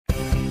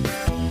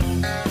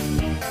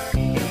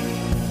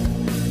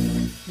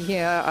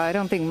Yeah, I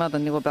don't think Mother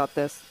knew about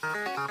this.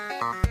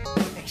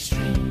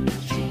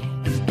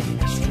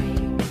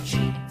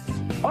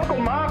 Uncle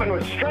Marvin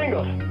was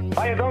strangled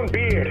by his own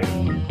beard.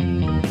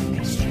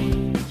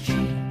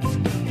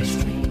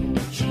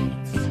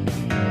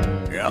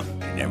 Yeah,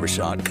 you never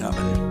saw it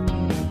coming.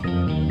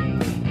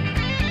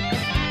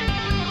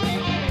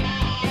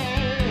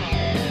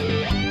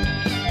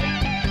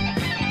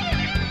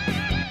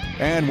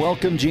 And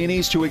welcome,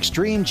 Genies, to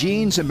Extreme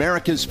Genes,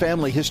 America's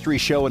family history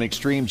show on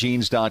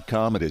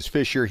extremegenes.com. It is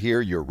Fisher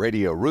here, your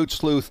radio root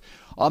sleuth,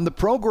 on the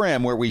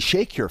program where we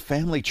shake your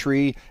family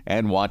tree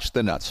and watch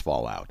the nuts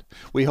fall out.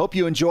 We hope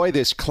you enjoy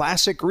this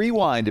classic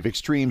rewind of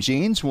Extreme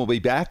Genes. We'll be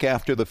back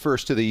after the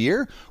first of the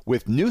year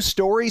with new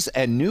stories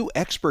and new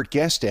expert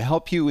guests to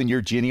help you in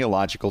your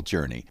genealogical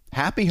journey.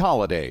 Happy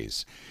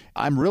holidays.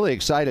 I'm really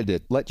excited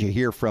to let you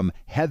hear from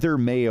Heather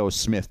Maio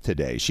Smith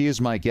today. She is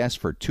my guest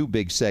for two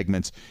big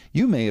segments.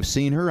 You may have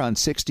seen her on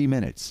 60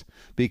 Minutes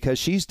because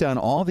she's done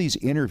all these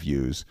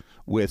interviews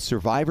with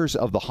survivors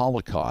of the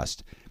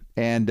Holocaust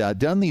and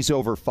done these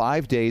over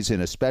 5 days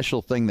in a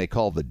special thing they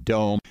call the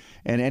Dome.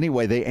 And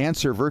anyway, they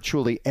answer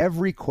virtually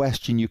every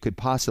question you could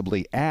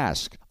possibly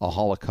ask a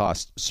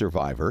Holocaust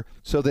survivor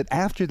so that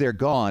after they're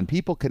gone,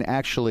 people can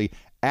actually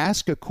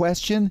ask a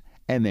question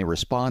and they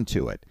respond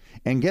to it.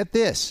 And get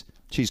this.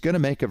 She's going to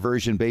make a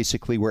version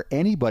basically where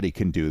anybody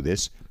can do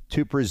this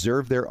to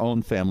preserve their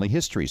own family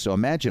history. So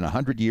imagine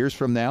 100 years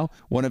from now,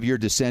 one of your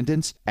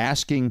descendants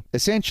asking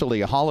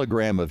essentially a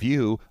hologram of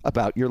you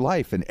about your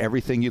life and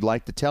everything you'd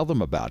like to tell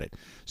them about it.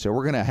 So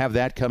we're going to have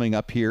that coming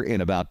up here in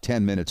about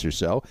 10 minutes or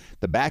so.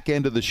 The back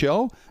end of the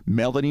show,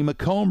 Melanie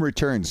McComb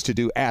returns to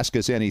do Ask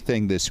Us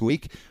Anything this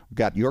week. We've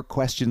got your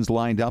questions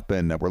lined up,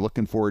 and we're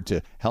looking forward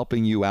to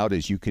helping you out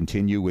as you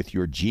continue with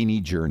your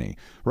genie journey.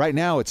 Right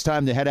now, it's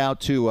time to head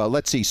out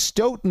to,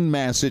 Stoughton,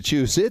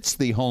 Massachusetts,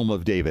 the home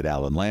of David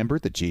Allen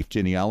Lambert, the chief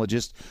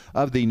genealogist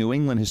of the New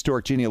England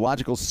Historic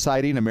Genealogical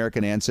Society and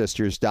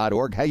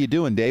AmericanAncestors.org. How you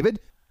doing, David?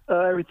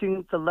 Everything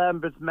at the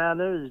Lambert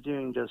Manor is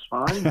doing just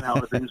fine. How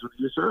are things with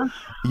you, sir?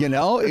 You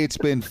know, it's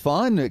been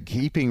fun,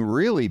 keeping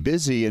really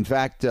busy. In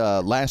fact,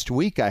 last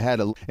week I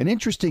had an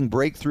interesting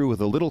breakthrough with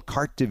a little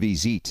carte de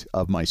visite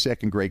of my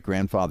second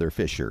great-grandfather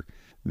Fisher.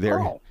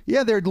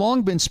 Yeah, there had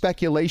long been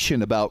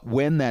speculation about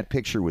when that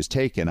picture was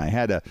taken. I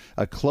had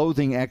a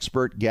clothing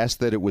expert guess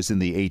that it was in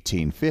the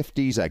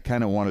 1850s. I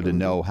kind of wanted to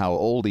know how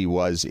old he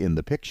was in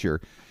the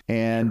picture.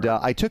 And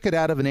I took it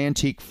out of an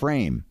antique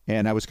frame,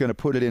 and I was going to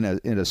put it in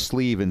a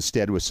sleeve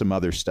instead with some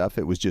other stuff.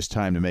 It was just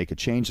time to make a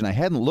change. And I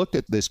hadn't looked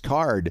at this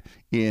card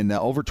in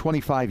over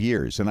 25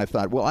 years. And I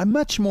thought, well, I'm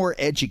much more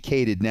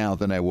educated now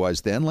than I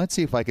was then. Let's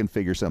see if I can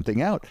figure something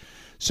out.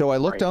 So I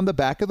looked on the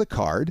back of the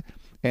card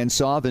and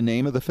saw the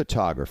name of the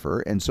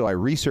photographer. And so I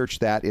researched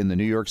that in the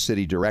New York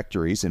City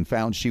directories and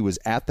found she was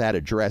at that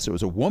address. It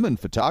was a woman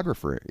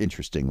photographer,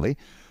 interestingly,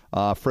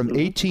 from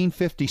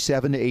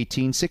 1857 to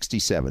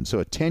 1867, so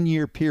a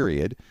 10-year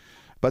period.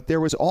 But there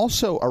was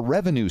also a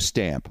revenue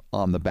stamp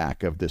on the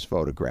back of this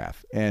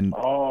photograph. And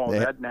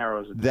that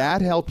narrows it down.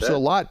 That helps a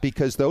lot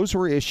because those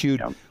were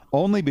issued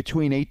only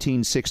between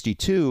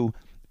 1862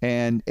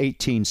 and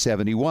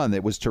 1871.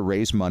 That was to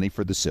raise money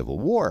for the Civil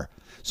War.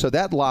 So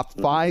that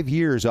lopped 5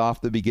 years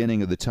off the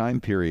beginning of the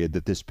time period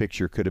that this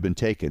picture could have been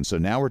taken. So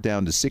now we're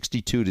down to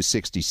 62 to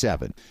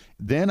 67.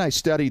 Then I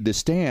studied the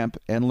stamp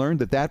and learned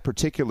that that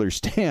particular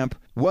stamp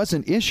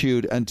wasn't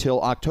issued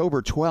until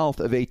October 12th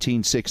of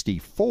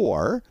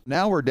 1864.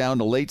 Now we're down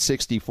to late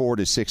 64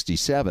 to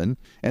 67.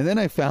 And then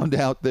I found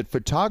out that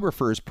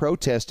photographers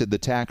protested the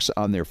tax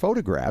on their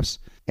photographs,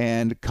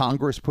 and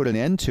Congress put an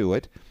end to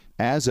it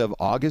as of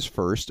August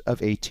 1st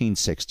of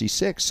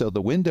 1866. So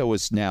the window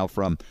is now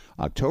from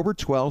October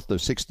 12th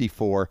of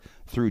 64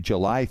 through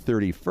July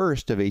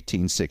 31st of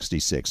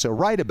 1866. So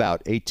right about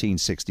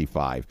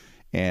 1865.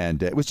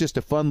 And it was just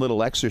a fun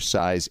little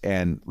exercise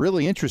and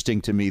really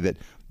interesting to me that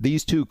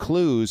these two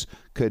clues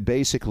could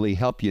basically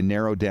help you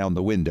narrow down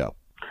the window.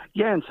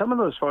 Yeah, and some of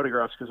those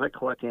photographs, because I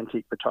collect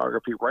antique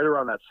photography, right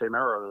around that same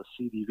era,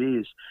 the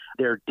CDVs,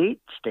 they're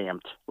date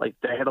stamped. Like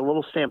they had a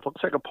little stamp,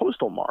 looks like a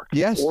postal mark.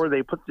 Yes. Or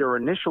they put their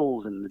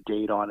initials and the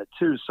date on it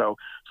too. So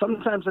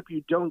sometimes if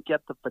you don't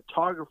get the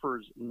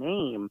photographer's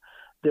name,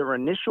 their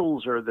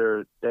initials or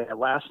their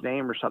last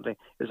name or something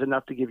is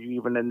enough to give you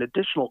even an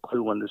additional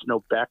clue when there's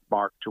no back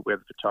mark to where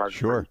the photographer.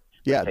 Sure.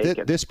 Yeah,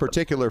 this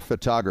particular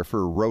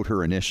photographer wrote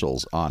her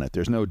initials on it.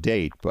 There's no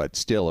date, but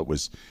still it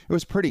was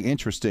pretty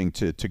interesting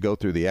to go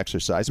through the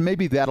exercise.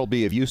 Maybe that'll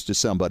be of use to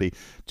somebody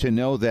to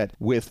know that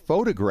with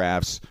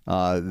photographs,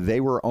 they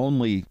were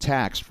only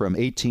taxed from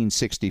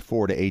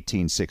 1864 to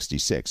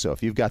 1866. So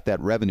if you've got that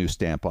revenue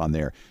stamp on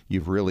there,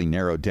 you've really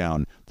narrowed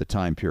down the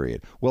time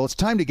period. Well, it's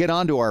time to get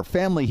on to our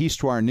Family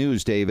Histoire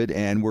news, David,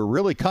 and we're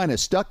really kind of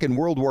stuck in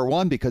World War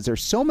I because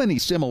there's so many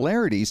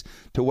similarities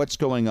to what's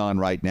going on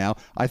right now.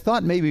 I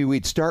thought maybe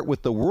we'd start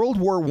with the World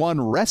War I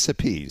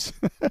recipes.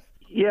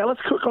 Yeah, let's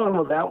cook on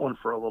with that one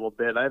for a little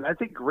bit. I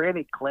think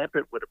Granny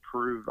Clampett would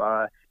approve.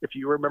 If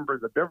you remember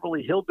the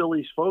Beverly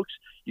Hillbillies, folks,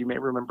 you may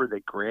remember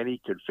that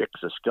Granny could fix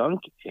a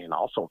skunk and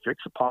also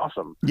fix a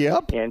possum.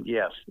 Yep. And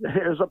yes,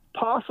 there's a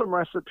possum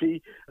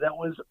recipe that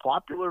was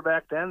popular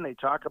back then. They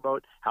talk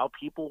about how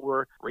people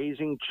were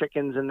raising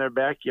chickens in their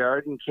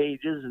backyard in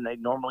cages, and they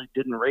normally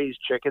didn't raise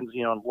chickens,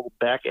 in little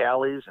back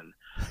alleys, and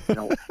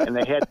and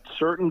they had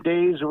certain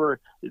days where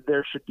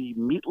there should be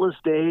meatless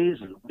days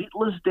and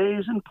wheatless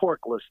days and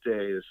porkless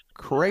days.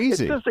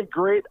 Crazy. It's just a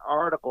great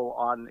article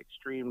on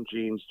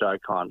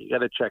extremegenes.com. You got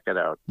to check it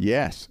out.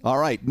 Yes. All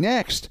right.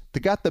 Next, they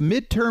got the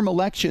midterm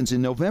elections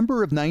in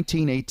November of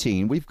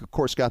 1918. We've, of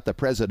course, got the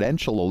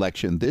presidential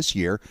election this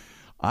year.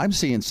 I'm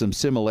seeing some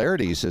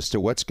similarities as to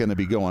what's going to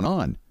be going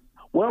on.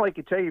 Well, I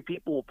can tell you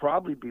people will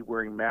probably be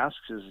wearing masks,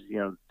 as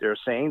they're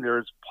saying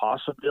there's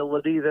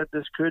possibility that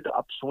this could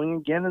upswing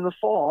again in the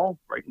fall,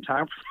 right in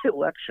time for the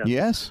election.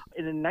 Yes.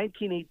 And in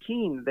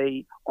 1918,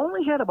 they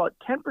only had about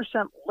 10%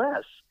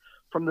 less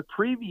from the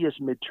previous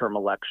midterm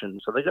election.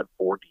 So they got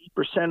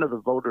 40% of the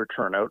voter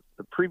turnout.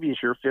 The previous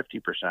year,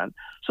 50%.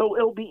 So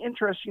it'll be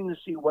interesting to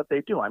see what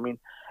they do. I mean,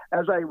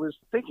 as I was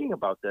thinking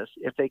about this,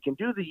 if they can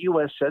do the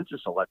U.S.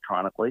 Census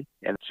electronically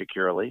and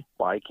securely,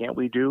 why can't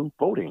we do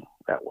voting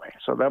that way?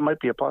 So that might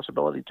be a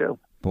possibility, too.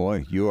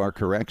 Boy, you are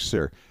correct,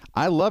 sir.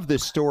 I love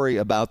this story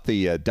about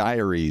the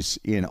diaries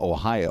in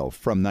Ohio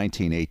from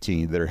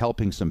 1918 that are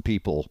helping some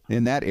people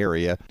in that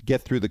area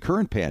get through the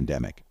current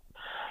pandemic.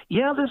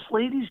 Yeah, this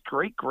lady's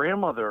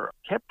great-grandmother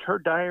kept her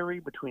diary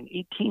between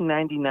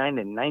 1899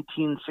 and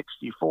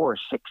 1964,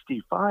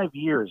 65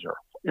 years, or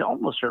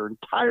almost her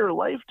entire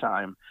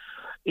lifetime.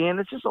 And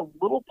it's just a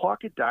little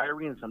pocket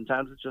diary, and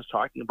sometimes it's just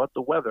talking about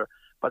the weather.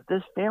 But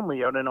this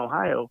family out in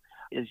Ohio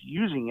is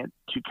using it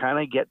to kind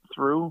of get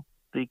through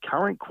the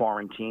current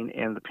quarantine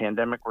and the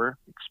pandemic we're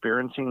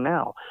experiencing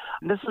now.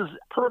 And this is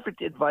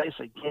perfect advice,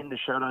 again, to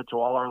shout out to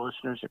all our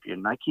listeners. If you're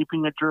not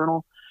keeping a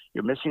journal,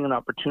 you're missing an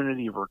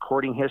opportunity of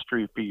recording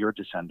history for your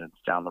descendants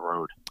down the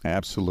road.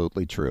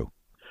 Absolutely true.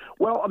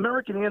 Well,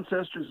 American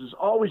Ancestors is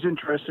always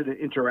interested in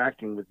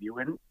interacting with you.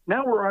 And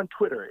now we're on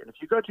Twitter. And if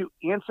you go to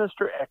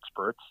Ancestor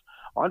Experts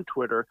on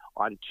Twitter,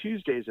 on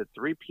Tuesdays at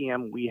 3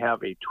 p.m., we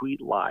have a tweet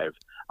live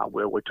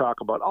where we talk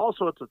about all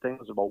sorts of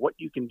things about what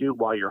you can do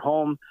while you're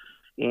home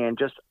and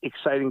just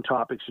exciting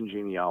topics in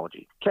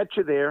genealogy. Catch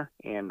you there,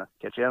 and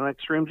catch you on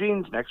Extreme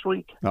Genes next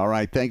week. All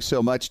right. Thanks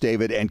so much,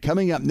 David. And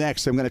coming up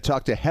next, I'm going to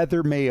talk to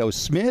Heather Maio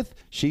Smith.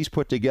 She's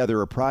put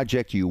together a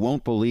project you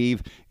won't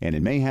believe, and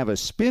it may have a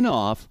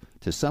spin-off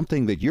to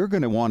something that you're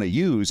going to want to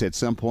use at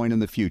some point in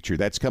the future.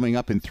 That's coming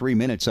up in 3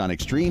 minutes on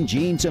Extreme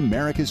Genes,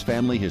 America's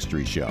Family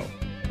History Show.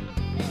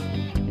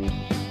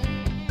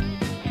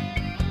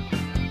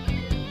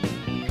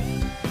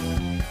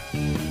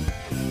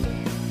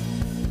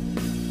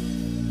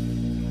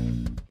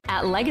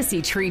 At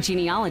Legacy Tree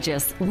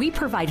Genealogists, we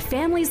provide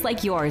families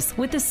like yours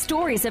with the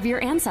stories of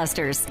your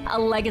ancestors, a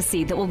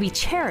legacy that will be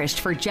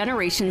cherished for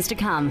generations to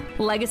come.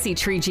 Legacy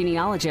Tree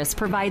Genealogists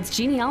provides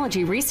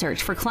genealogy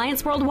research for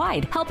clients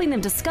worldwide, helping them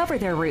discover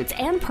their roots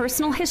and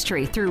personal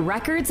history through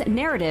records,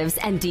 narratives,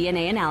 and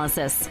DNA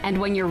analysis. And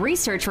when your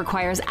research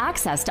requires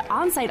access to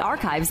on-site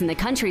archives in the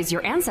countries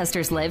your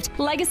ancestors lived,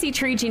 Legacy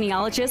Tree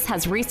Genealogists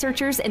has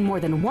researchers in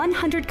more than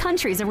 100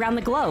 countries around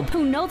the globe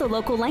who know the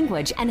local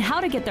language and how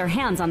to get their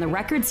hands on the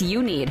records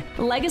you need.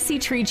 Legacy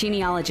Tree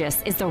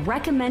Genealogists is the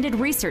recommended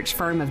research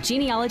firm of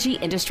genealogy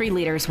industry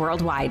leaders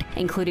worldwide,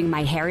 including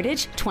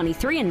MyHeritage,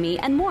 23andMe,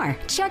 and more.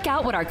 Check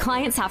out what our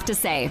clients have to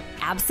say.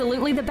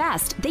 Absolutely the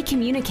best. They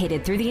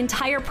communicated through the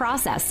entire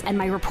process, and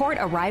my report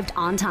arrived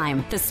on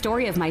time. The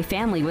story of my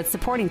family with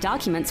supporting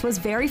documents was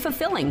very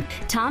fulfilling.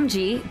 Tom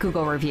G.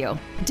 Google review.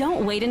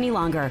 Don't wait any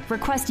longer.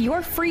 Request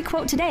your free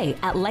quote today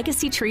at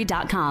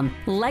legacytree.com.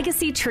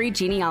 Legacy Tree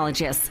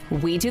Genealogists.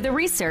 We do the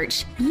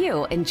research.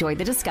 You enjoy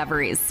the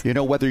discoveries. You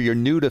know, whether you're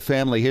new to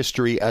family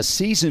history, a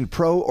seasoned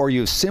pro, or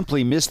you've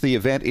simply missed the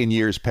event in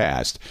years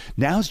past,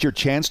 now's your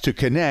chance to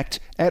connect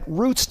at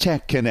Roots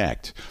Tech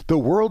Connect, the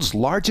world's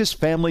largest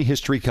family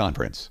history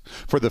conference.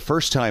 For the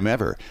first time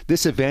ever,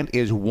 this event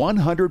is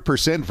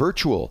 100%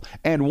 virtual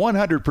and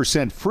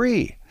 100%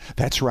 free.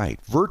 That's right,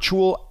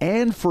 virtual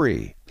and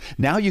free.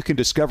 Now you can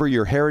discover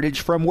your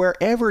heritage from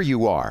wherever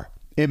you are.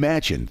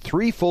 Imagine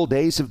 3 full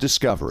days of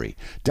discovery,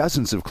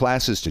 dozens of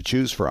classes to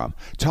choose from,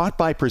 taught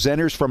by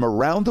presenters from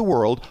around the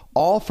world,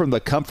 all from the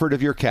comfort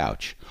of your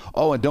couch.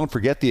 Oh, and don't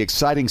forget the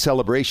exciting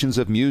celebrations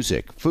of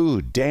music,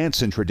 food,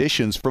 dance, and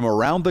traditions from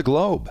around the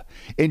globe.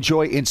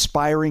 Enjoy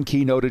inspiring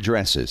keynote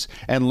addresses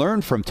and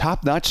learn from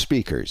top-notch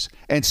speakers,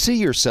 and see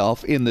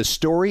yourself in the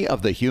story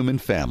of the human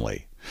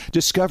family.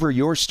 Discover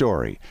your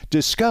story.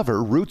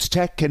 Discover Roots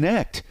Tech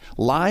Connect.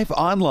 Live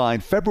online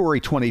February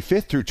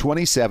 25th through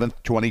 27th,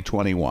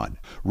 2021.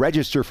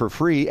 Register for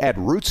free at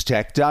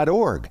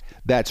rootstech.org.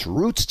 That's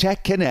Roots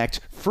Tech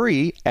Connect,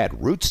 free at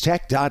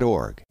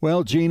rootstech.org.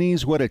 Well,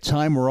 genies, what a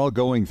time we're all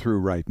going through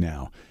right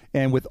now.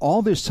 And with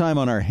all this time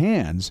on our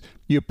hands,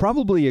 you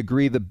probably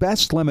agree the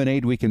best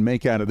lemonade we can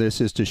make out of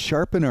this is to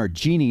sharpen our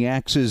genie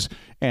axes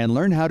and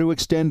learn how to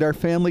extend our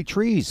family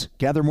trees,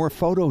 gather more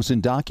photos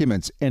and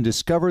documents, and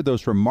discover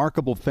those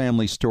remarkable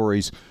family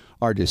stories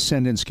our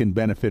descendants can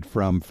benefit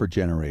from for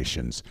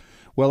generations.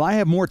 Well, I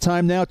have more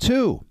time now,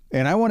 too,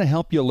 and I want to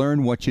help you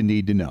learn what you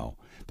need to know.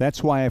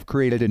 That's why I've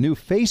created a new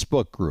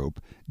Facebook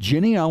group,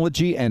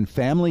 Genealogy and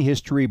Family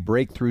History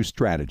Breakthrough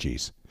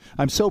Strategies.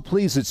 I'm so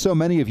pleased that so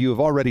many of you have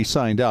already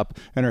signed up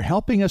and are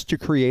helping us to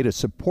create a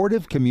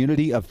supportive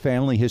community of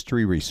family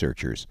history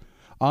researchers.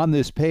 On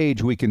this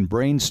page, we can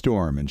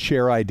brainstorm and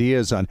share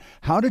ideas on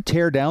how to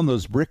tear down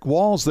those brick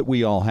walls that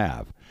we all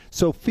have.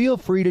 So feel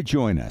free to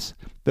join us.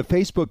 The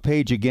Facebook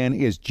page again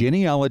is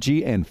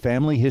Genealogy and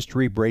Family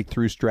History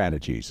Breakthrough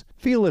Strategies.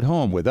 Feel at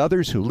home with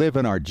others who live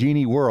in our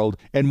Genie world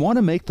and want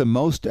to make the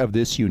most of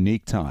this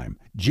unique time.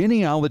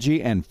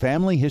 Genealogy and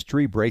Family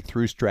History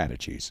Breakthrough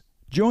Strategies.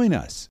 Join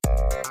us.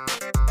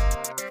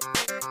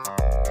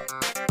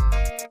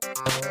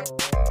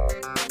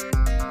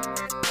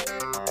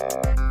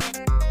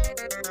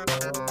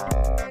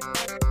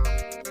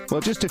 Well,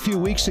 just a few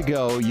weeks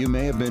ago, you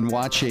may have been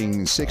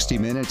watching 60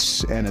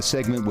 Minutes and a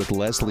segment with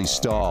Leslie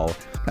Stahl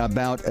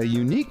about a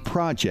unique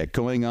project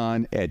going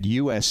on at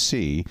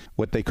USC,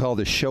 what they call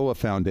the Shoah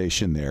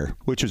Foundation there,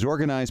 which was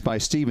organized by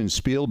Steven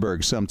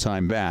Spielberg some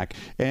time back.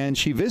 And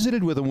she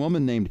visited with a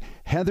woman named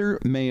Heather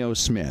Maio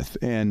Smith.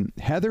 And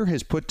Heather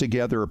has put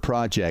together a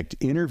project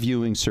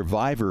interviewing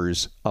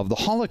survivors of the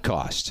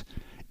Holocaust,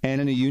 and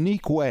in a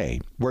unique way,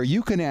 where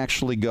you can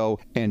actually go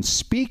and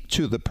speak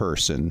to the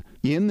person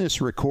in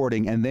this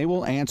recording, and they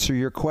will answer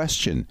your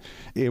question.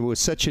 It was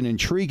such an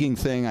intriguing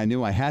thing. I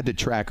knew I had to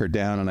track her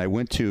down, and I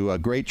went to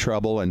great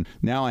trouble, and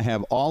now I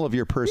have all of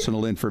your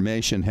personal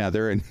information,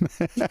 Heather, and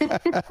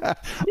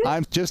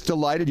I'm just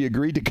delighted you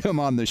agreed to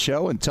come on the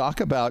show and talk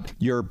about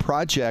your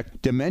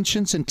project,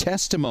 Dimensions and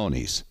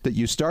Testimonies, that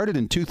you started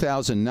in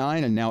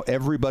 2009, and now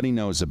everybody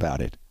knows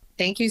about it.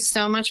 Thank you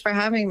so much for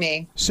having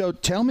me. So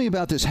tell me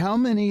about this. How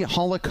many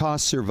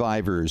Holocaust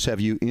survivors have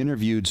you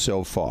interviewed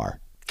so far?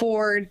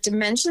 For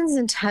Dimensions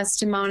and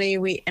Testimony,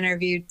 we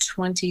interviewed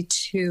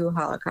 22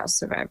 Holocaust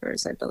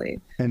survivors, I believe.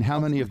 And how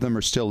many of them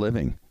are still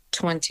living?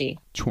 20.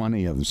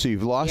 20 of them. So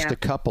you've lost a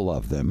couple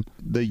of them.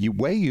 The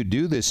way you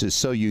do this is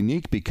so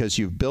unique because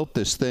you've built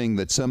this thing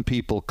that some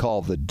people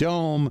call the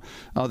dome,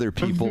 other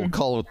people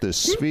call it the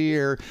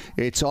sphere.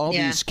 It's all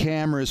these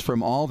cameras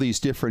from all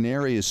these different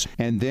areas,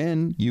 and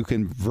then you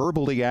can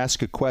verbally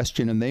ask a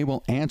question and they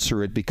will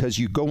answer it because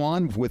you go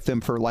on with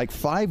them for like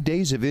 5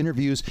 days of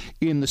interviews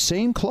in the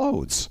same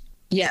clothes.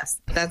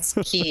 Yes, that's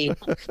key.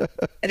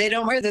 They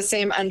don't wear the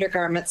same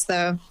undergarments,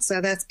 though,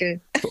 so that's good.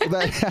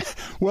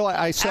 Well,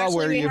 I saw actually,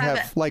 where you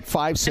have like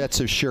 5 sets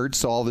of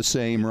shirts, all the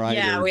same, right?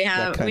 Yeah, we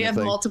have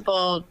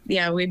multiple.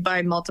 Yeah, we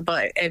buy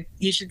multiple.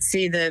 You should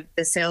see the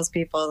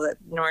salespeople at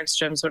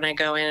Nordstrom's when I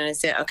go in and I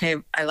say, okay,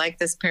 I like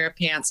this pair of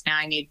pants. Now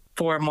I need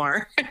 4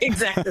 more.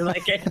 Exactly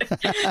like it.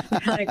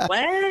 Like,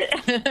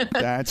 what?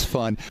 That's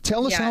fun.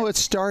 Tell us how it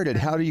started,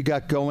 how you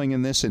got going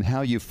in this, and how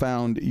you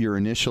found your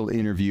initial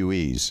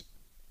interviewees.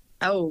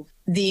 Oh,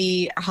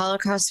 the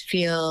Holocaust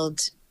field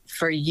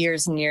for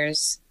years and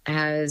years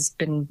has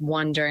been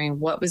wondering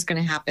what was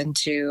going to happen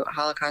to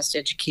Holocaust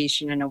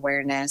education and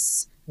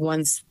awareness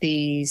once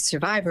the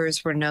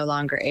survivors were no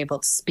longer able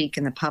to speak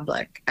in the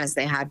public as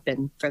they had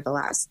been for the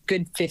last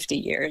good 50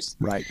 years.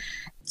 Right.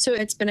 So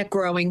it's been a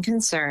growing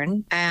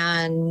concern.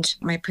 And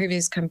my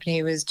previous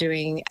company was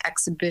doing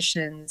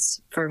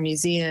exhibitions for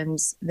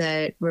museums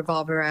that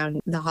revolve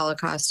around the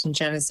Holocaust and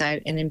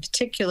genocide, and in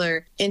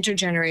particular,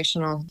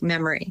 intergenerational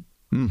memory.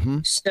 Mm-hmm.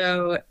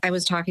 So I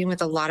was talking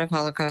with a lot of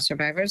Holocaust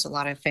survivors, a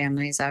lot of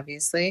families,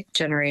 obviously,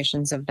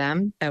 generations of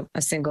them at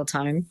a single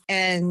time.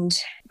 And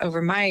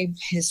over my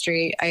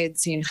history, I had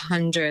seen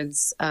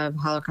hundreds of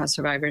Holocaust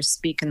survivors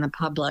speak in the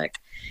public.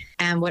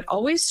 And what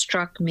always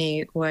struck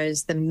me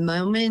was the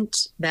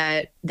moment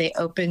that they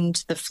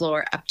opened the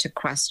floor up to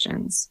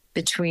questions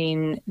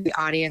between the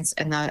audience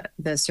and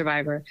the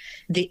survivor,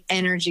 the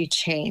energy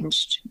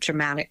changed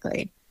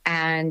dramatically.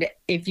 And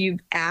if you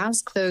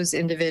ask those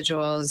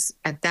individuals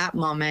at that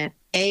moment,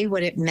 A,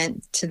 what it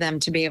meant to them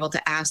to be able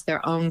to ask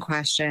their own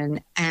question,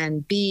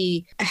 and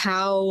B,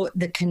 how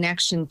the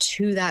connection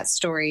to that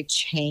story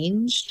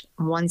changed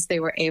once they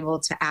were able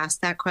to ask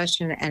that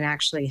question and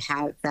actually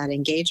have that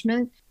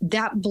engagement,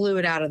 that blew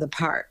it out of the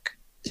park.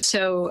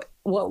 So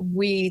what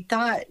we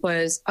thought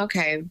was,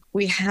 okay,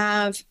 we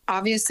have,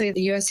 obviously,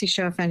 the USC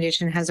Shoah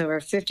Foundation has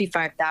over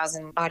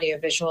 55,000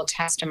 audiovisual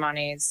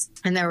testimonies,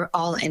 and they're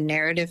all in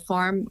narrative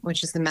form,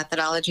 which is the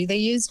methodology they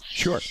use.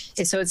 Sure.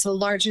 So it's the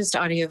largest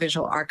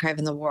audiovisual archive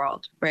in the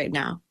world right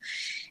now.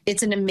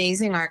 It's an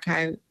amazing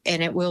archive,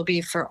 and it will be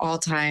for all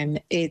time.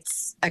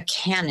 It's a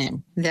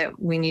canon that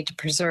we need to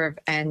preserve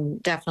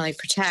and definitely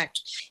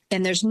protect.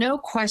 And there's no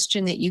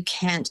question that you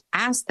can't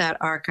ask that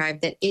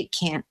archive that it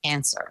can't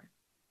answer.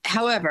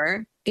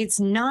 However, it's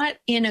not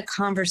in a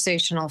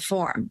conversational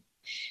form.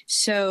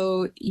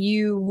 So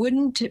you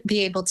wouldn't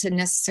be able to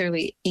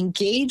necessarily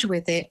engage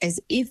with it as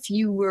if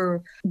you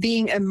were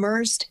being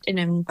immersed in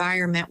an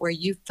environment where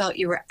you felt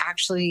you were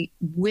actually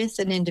with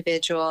an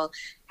individual,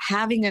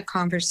 having a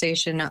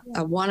conversation,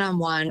 a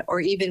one-on-one,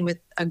 or even with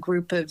a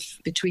group of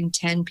between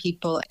 10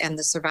 people and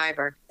the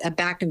survivor, a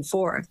back and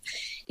forth.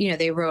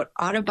 They wrote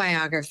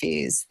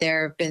autobiographies.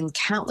 There have been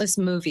countless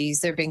movies.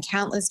 There have been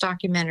countless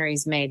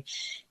documentaries made.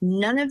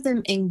 None of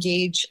them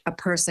engage a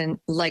person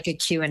like a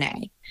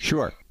Q&A.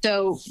 Sure.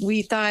 So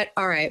we thought,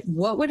 all right,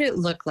 what would it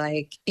look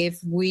like if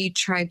we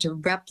tried to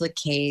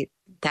replicate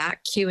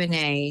that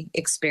Q&A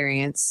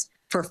experience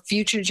for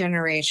future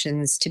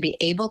generations to be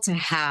able to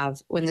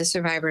have when the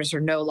survivors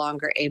are no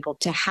longer able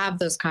to have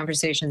those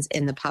conversations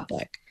in the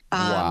public?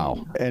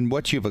 Wow. And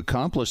what you've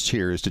accomplished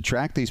here is to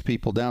track these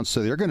people down.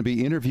 So they're going to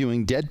be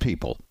interviewing dead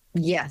people.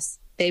 Yes.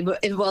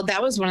 Well,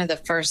 that was one of the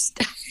first.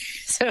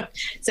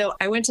 So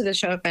I went to the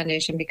Shoah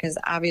Foundation because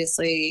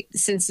obviously,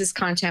 since this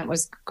content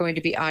was going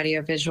to be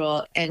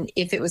audiovisual, and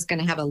if it was going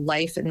to have a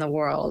life in the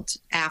world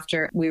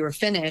after we were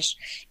finished,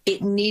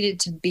 it needed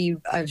to be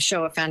a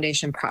Shoah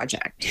Foundation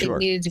project. Sure. It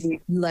needed to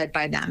be led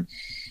by them.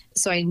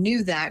 So I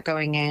knew that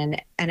going in,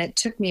 and it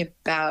took me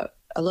about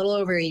a little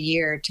over a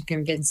year to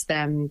convince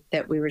them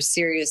that we were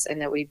serious and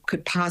that we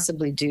could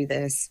possibly do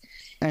this.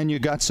 And you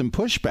got some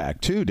pushback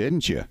too,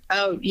 didn't you?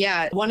 Oh,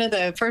 yeah. One of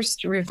the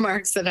first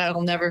remarks that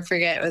I'll never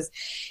forget was,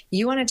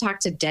 "You want to talk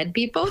to dead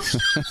people?"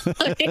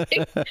 Well,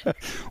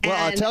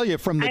 I'll tell you,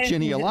 from the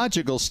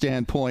genealogical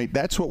standpoint,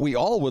 that's what we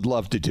all would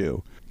love to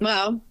do.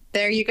 Well,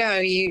 there you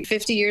go.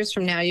 50 years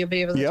from now, you'll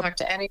be able to talk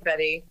to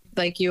anybody.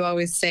 Like you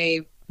always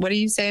say, what do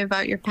you say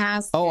about your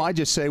past? Oh, I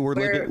just say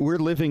we're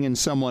living in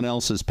someone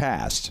else's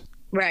past.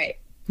 Right.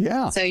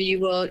 Yeah. So you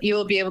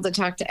will be able to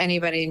talk to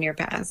anybody in your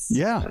past.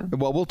 Yeah. So,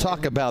 well, we'll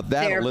talk about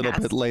that a little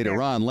bit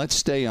later on. Let's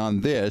stay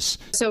on this.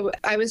 So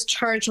I was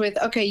charged with,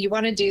 okay, you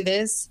want to do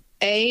this,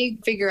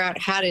 figure out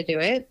how to do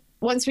it.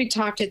 Once we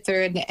talked it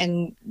through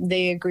and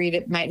they agreed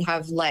it might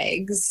have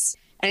legs.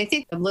 And I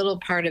think a little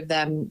part of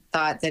them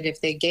thought that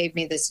if they gave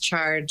me this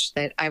charge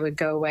that I would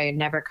go away and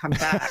never come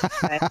back.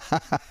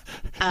 But,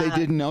 they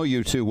didn't know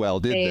you too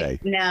well, did they?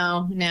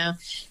 No.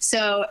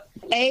 So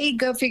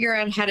go figure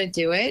out how to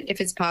do it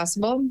if it's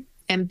possible.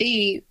 And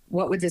B,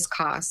 what would this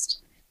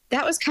cost?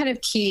 That was kind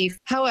of key.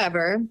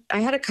 However,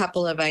 I had a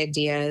couple of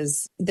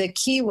ideas. The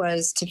key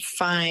was to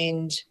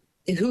find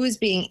who is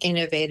being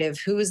innovative,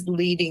 who is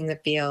leading the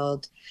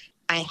field.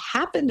 I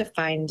happened to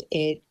find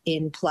it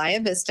in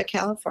Playa Vista,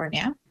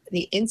 California,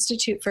 the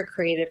Institute for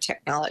Creative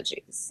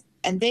Technologies.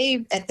 And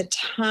they, at the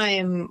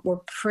time,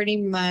 were pretty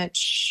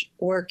much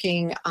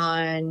working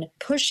on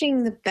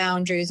pushing the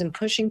boundaries and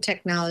pushing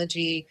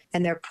technology.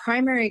 And their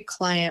primary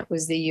client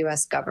was the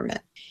U.S.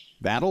 government.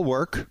 That'll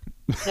work.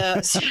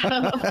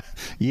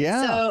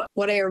 Yeah. So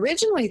what I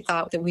originally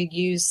thought that we'd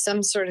use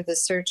some sort of the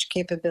search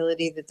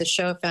capability that the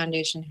Shoah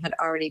Foundation had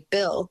already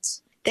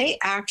built. They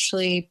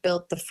actually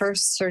built the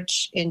first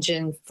search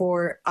engine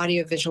for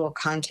audiovisual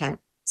content.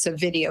 So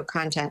video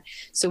content.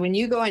 So when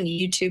you go on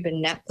YouTube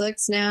and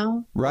Netflix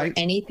now, right, or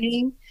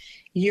anything,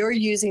 you're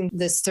using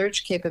the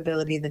search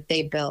capability that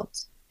they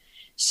built.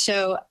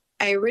 So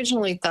I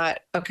originally thought,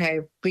 okay,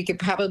 we could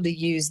probably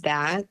use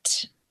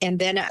that. And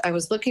then I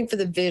was looking for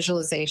the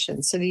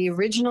visualization. So the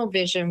original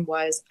vision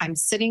was I'm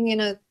sitting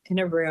in a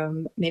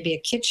room, maybe a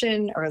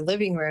kitchen or a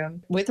living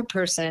room with a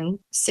person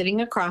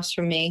sitting across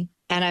from me.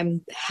 And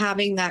I'm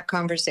having that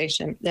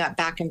conversation, that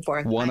back and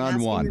forth.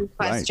 One-on-one.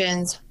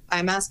 Questions. Right.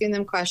 I'm asking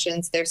them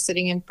questions. They're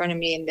sitting in front of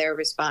me and they're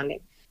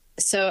responding.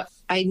 So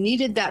I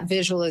needed that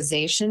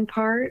visualization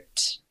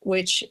part,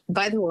 which,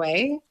 by the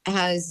way,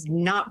 has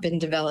not been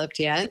developed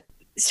yet.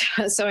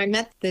 So I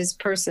met this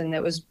person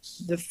that was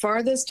the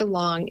farthest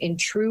along in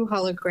true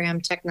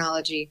hologram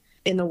technology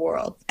in the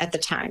world at the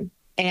time.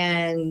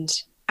 And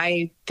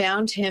I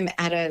found him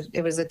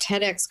it was a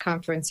TEDx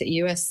conference at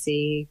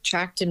USC,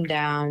 tracked him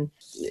down,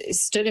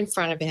 stood in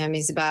front of him.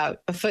 He's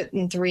about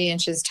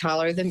 1.3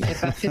 taller than me,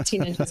 about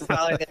 15 inches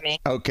taller than me.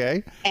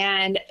 Okay.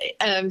 And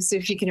so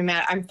if you can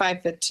imagine, I'm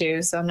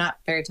 5'2", so I'm not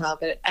very tall,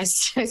 but I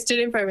stood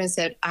in front of him and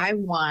said, I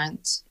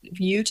want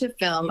you to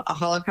film a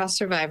Holocaust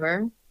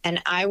survivor,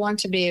 and I want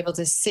to be able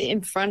to sit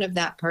in front of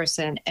that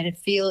person and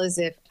feel as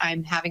if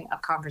I'm having a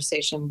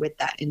conversation with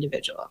that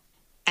individual.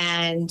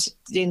 And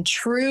in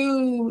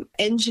true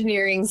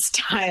engineering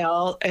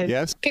style,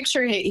 yes,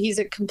 picture he's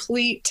a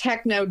complete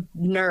techno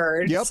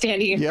nerd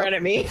standing in front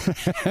of me.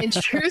 In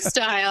true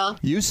style.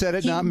 You said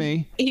it, not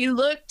me. He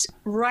looked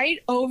right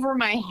over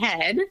my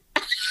head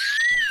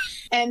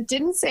and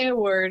didn't say a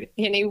word.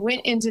 And he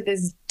went into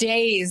this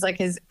daze, like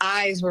his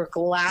eyes were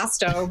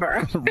glassed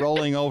over.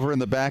 Rolling over in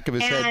the back of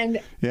his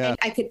head. And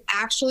I could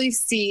actually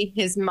see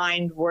his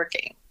mind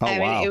working. Oh,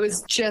 wow. It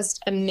was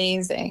just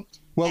amazing.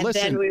 Well, and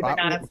listen,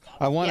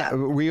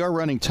 we are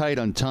running tight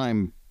on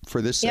time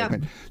for this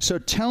segment. So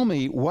tell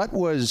me, what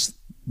was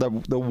the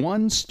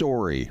one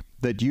story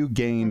that you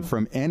gained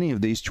from any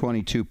of these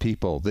 22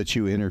 people that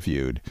you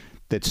interviewed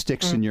that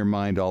sticks in your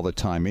mind all the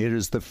time? It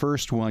is the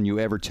first one you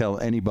ever tell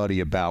anybody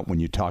about when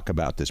you talk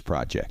about this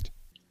project.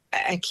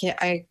 I can't,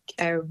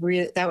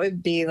 that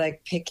would be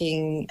like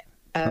picking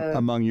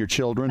among your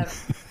children.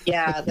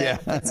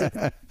 That's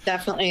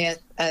definitely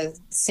a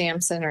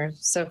Samson or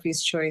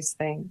Sophie's Choice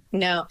thing.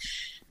 No,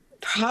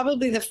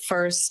 Probably the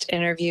first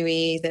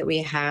interviewee that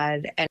we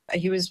had, and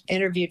he was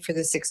interviewed for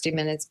the 60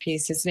 Minutes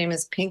piece. His name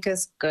is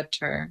Pinchas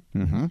Gutter.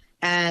 Mm-hmm.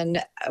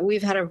 And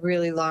we've had a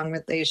really long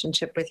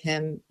relationship with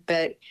him,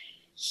 but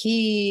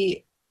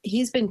he's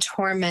been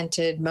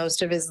tormented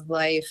most of his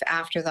life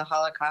after the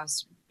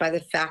Holocaust by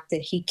the fact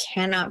that he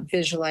cannot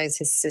visualize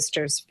his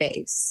sister's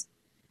face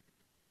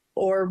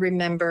or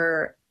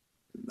remember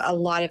a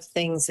lot of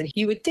things that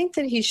he would think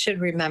that he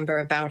should remember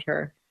about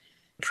her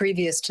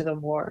previous to the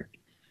war.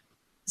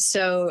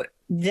 So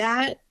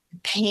that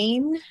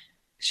pain,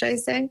 should I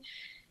say,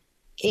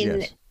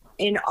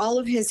 in all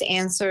of his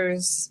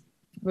answers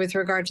with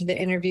regard to the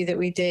interview that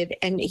we did,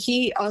 and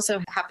he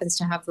also happens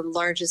to have the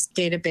largest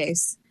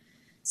database.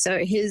 So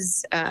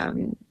his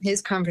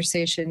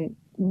conversation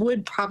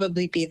would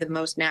probably be the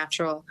most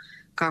natural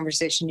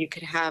conversation you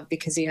could have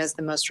because he has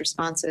the most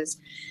responses.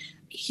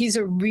 He's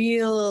a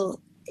real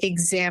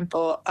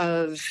example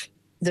of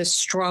the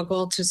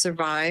struggle to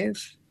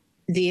survive,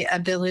 the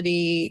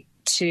ability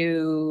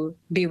to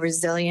be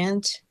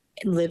resilient,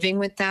 living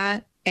with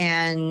that,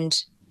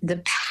 and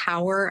the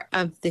power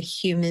of the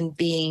human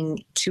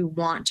being to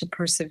want to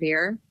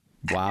persevere.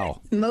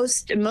 Wow.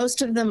 Most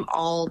of them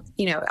all,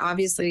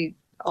 obviously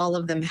all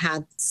of them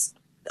had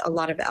a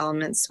lot of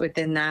elements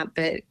within that,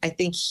 but I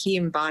think he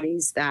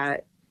embodies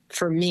that.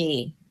 For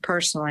me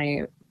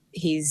personally,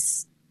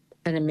 he's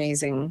an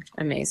amazing,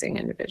 amazing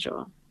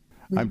individual.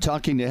 I'm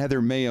talking to Heather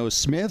Maio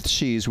Smith.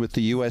 She's with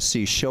the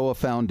USC Shoah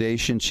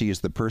Foundation. She is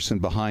the person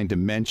behind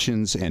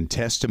Dimensions and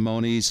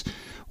Testimonies,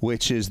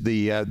 which is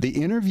the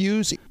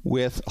interviews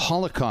with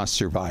Holocaust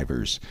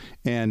survivors.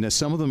 And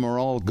some of them are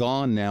all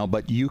gone now,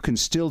 but you can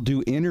still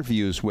do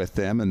interviews with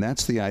them. And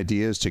that's the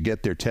idea, is to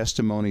get their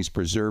testimonies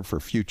preserved for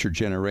future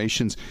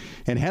generations.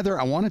 And Heather,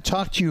 I want to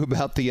talk to you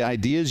about the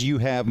ideas you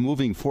have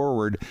moving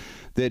forward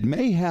that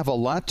may have a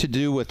lot to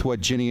do with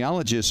what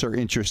genealogists are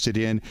interested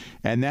in,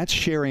 and that's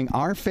sharing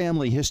our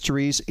family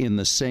histories in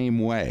the same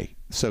way.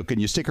 So can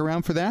you stick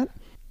around for that?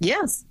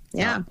 Yes.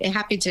 Yeah,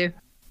 happy to.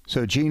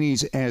 So,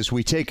 Jeannies, as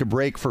we take a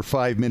break for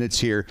 5 minutes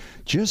here,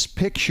 just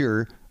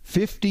picture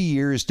 50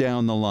 years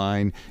down the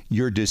line,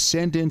 your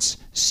descendants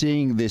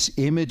seeing this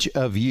image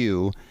of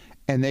you,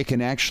 and they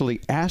can actually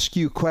ask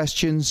you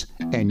questions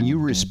and you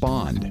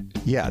respond.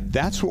 Yeah,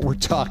 that's what we're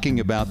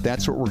talking about.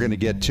 That's what we're going to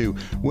get to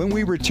when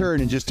we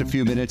return in just a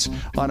few minutes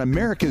on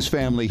America's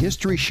Family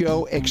History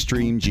Show,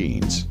 Extreme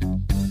Genes.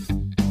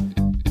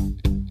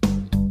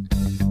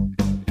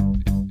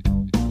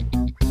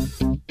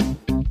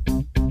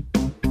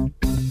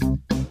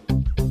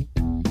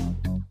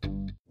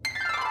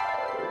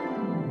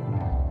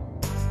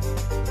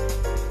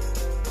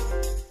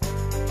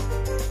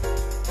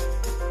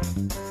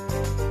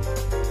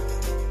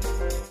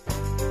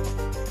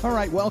 All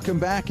right, welcome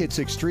back. It's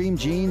Extreme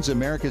Genes,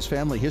 America's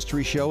Family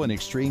History Show, and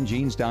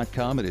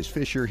extremegenes.com. It is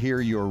Fisher here,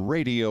 your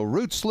radio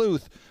root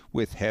sleuth,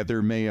 with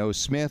Heather Maio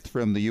Smith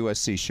from the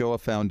USC Shoah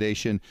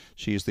Foundation.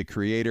 She is the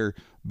creator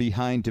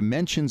behind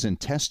Dimensions and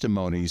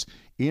Testimonies,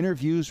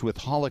 interviews with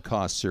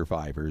Holocaust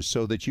survivors,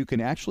 so that you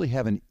can actually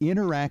have an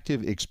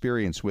interactive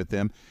experience with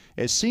them,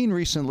 as seen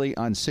recently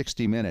on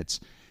 60 Minutes.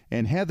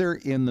 And Heather,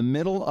 in the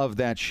middle of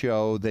that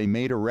show, they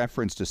made a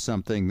reference to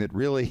something that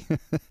really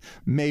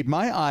made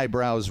my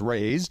eyebrows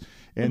raise,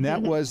 and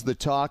that was the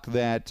talk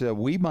that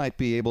we might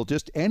be able,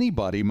 just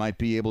anybody might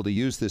be able to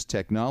use this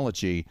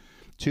technology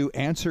to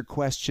answer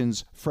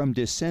questions from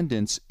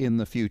descendants in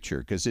the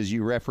future. Because as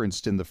you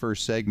referenced in the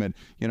first segment,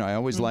 I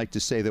always like to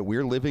say that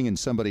we're living in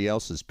somebody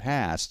else's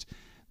past.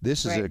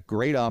 This is a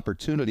great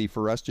opportunity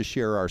for us to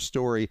share our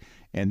story,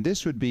 and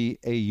this would be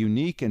a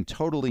unique and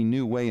totally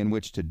new way in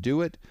which to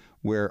do it,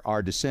 where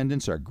our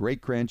descendants, our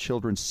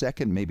great-grandchildren,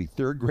 second, maybe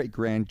third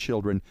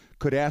great-grandchildren,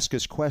 could ask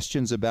us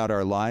questions about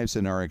our lives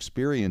and our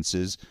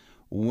experiences.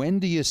 When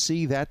do you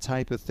see that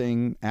type of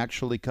thing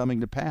actually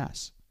coming to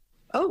pass?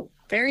 Oh,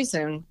 very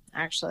soon,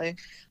 actually.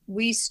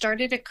 We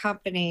started a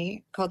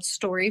company called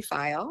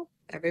Storyfile.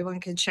 Everyone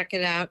can check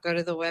it out. Go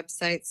to the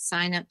website,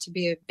 sign up to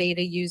be a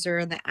beta user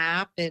in the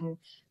app, and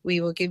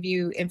we will give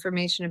you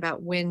information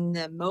about when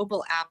the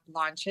mobile app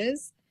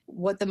launches.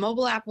 What the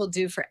mobile app will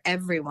do for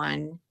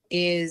everyone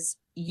is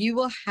you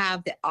will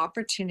have the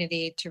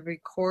opportunity to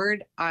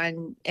record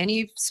on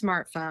any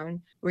smartphone,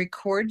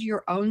 record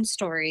your own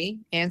story,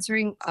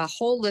 answering a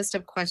whole list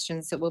of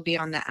questions that will be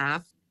on the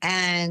app.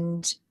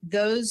 And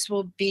those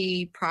will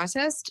be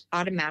processed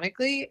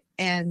automatically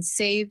and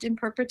saved in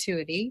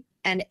perpetuity.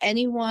 And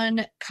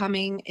anyone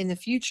coming in the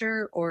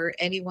future or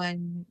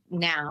anyone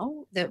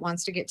now that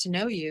wants to get to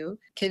know you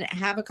can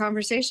have a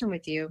conversation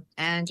with you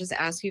and just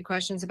ask you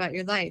questions about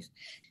your life.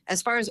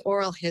 As far as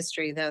oral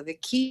history, though, the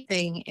key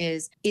thing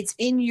is it's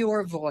in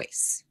your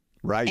voice.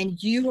 Right.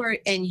 And you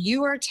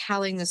are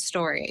telling the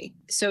story.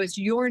 So it's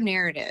your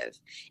narrative.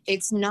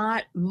 It's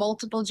not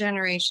multiple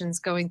generations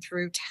going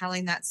through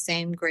telling that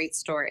same great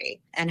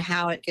story and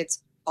how it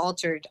gets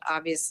altered,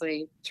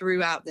 obviously,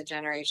 throughout the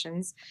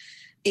generations.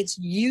 It's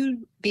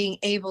you being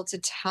able to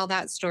tell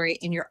that story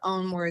in your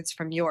own words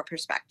from your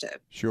perspective.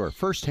 Sure,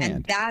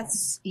 firsthand.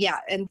 And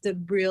and the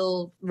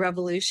real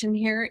revolution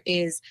here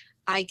is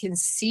I can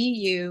see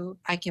you.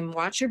 I can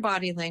watch your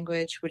body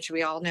language, which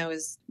we all know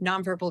is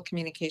nonverbal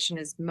communication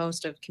is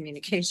most of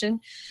communication.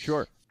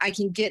 Sure. I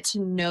can get to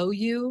know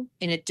you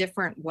in a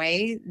different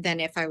way than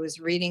if I was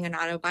reading an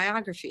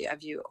autobiography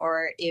of you,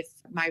 or if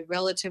my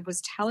relative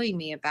was telling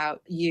me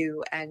about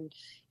you and,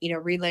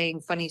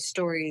 relaying funny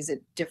stories at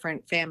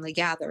different family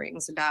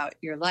gatherings about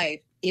your life.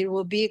 It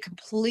will be a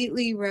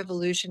completely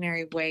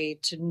revolutionary way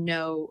to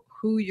know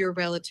who your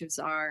relatives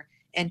are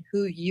and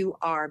who you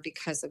are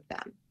because of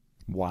them.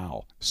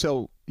 Wow.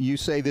 So you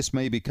say this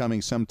may be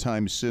coming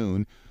sometime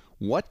soon.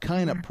 What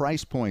kind of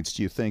price points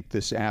do you think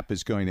this app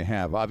is going to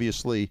have?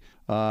 Obviously,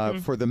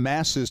 for the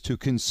masses to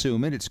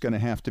consume it, it's going to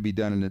have to be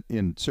done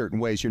in certain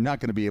ways. You're not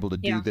going to be able to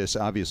do this,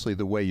 obviously,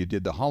 the way you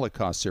did the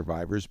Holocaust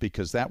survivors,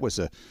 because that was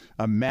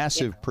a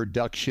massive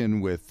production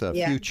with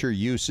future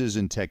uses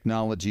and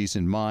technologies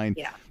in mind.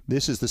 Yeah.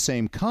 This is the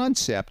same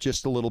concept,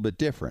 just a little bit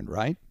different,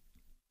 right?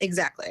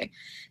 Exactly.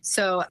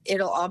 So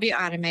it'll all be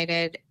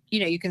automated.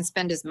 You can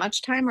spend as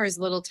much time or as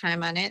little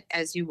time on it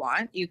as you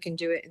want. You can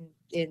do it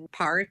in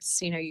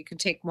parts. You can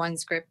take one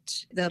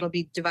script that'll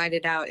be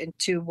divided out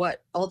into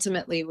what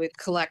ultimately would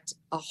collect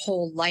a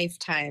whole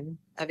lifetime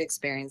of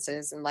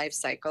experiences and life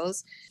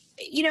cycles.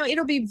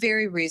 It'll be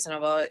very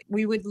reasonable.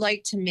 We would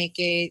like to make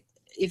it,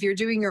 if you're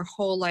doing your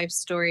whole life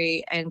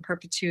story and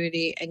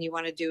perpetuity and you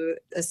want to do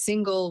a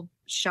single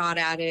shot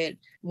at it,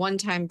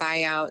 one-time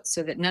buyout,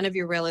 so that none of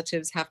your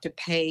relatives have to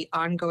pay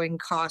ongoing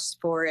costs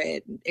for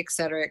it, et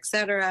cetera, et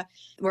cetera.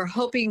 We're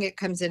hoping it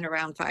comes in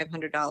around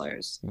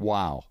 $500.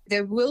 Wow.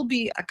 There will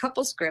be a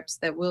couple scripts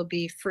that will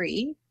be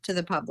free to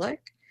the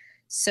public.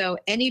 So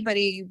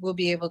anybody will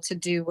be able to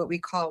do what we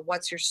call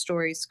what's your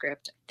story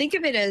script. Think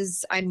of it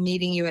as I'm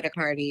meeting you at a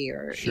party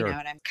or,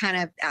 and I'm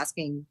kind of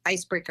asking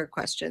icebreaker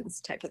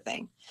questions type of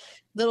thing.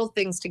 Little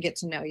things to get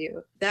to know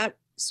you. That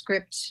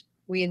script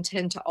we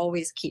intend to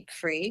always keep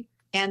free.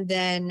 And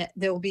then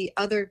there will be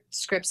other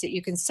scripts that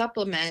you can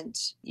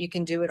supplement. You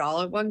can do it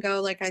all at one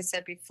go, like I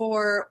said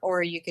before,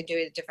 or you can do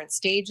it at different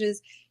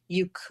stages.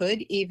 You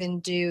could even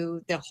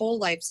do the whole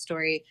life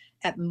story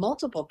at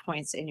multiple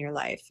points in your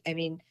life. I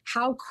mean,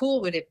 how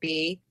cool would it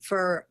be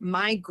for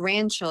my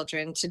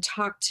grandchildren to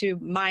talk to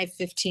my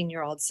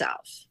 15-year-old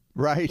self?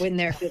 Right. When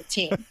they're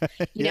 15,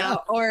 you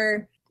know,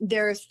 or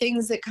there are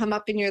things that come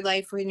up in your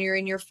life when you're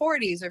in your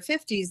 40s or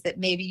 50s that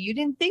maybe you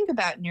didn't think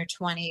about in your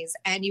 20s,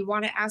 and you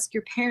want to ask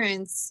your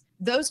parents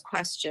those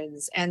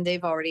questions and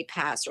they've already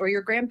passed, or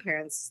your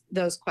grandparents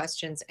those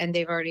questions and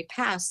they've already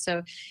passed.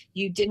 So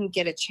you didn't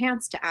get a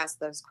chance to ask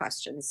those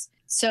questions.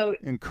 So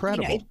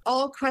incredible.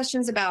 All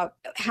questions about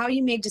how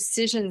you made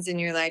decisions in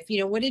your life.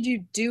 What did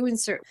you do in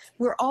certain?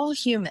 We're all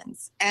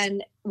humans,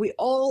 and we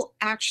all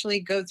actually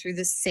go through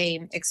the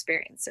same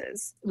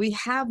experiences. We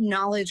have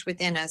knowledge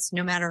within us,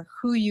 no matter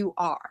who you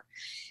are.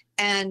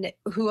 And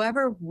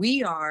whoever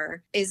we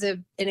are is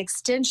an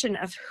extension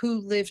of who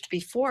lived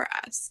before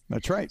us.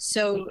 That's right.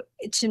 So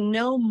to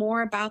know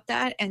more about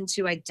that and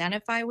to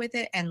identify with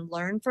it and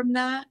learn from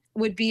that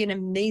would be an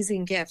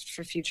amazing gift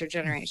for future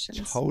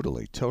generations.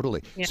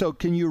 Totally. Yeah. So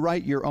can you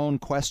write your own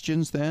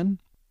questions then?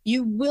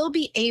 You will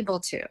be able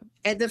to.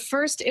 At the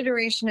first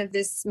iteration of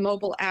this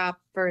mobile app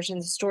version,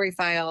 the story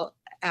file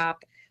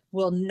app,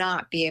 will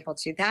not be able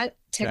to. That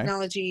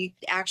technology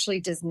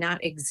actually does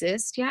not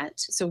exist yet.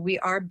 So we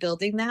are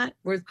building that.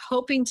 We're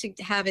hoping to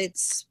have it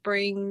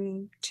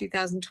spring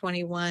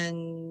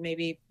 2021,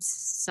 maybe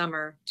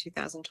summer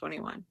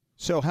 2021.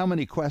 So how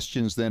many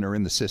questions then are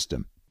in the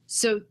system?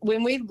 So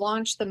when we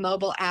launch the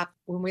mobile app,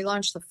 when we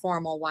launch the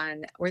formal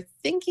one, we're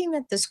thinking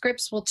that the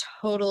scripts will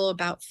total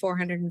about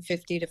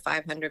 450 to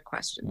 500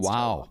 questions.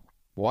 Wow. Total.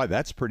 Boy,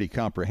 that's pretty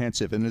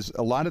comprehensive. And is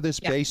a lot of this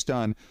based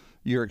on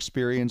your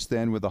experience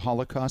then with the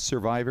Holocaust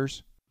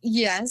survivors?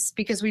 Yes,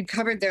 because we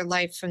covered their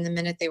life from the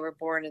minute they were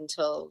born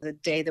until the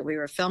day that we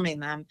were filming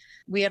them.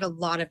 We had a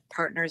lot of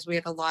partners. We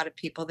had a lot of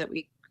people that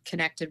we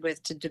connected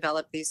with to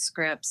develop these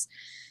scripts.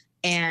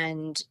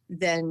 And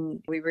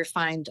then we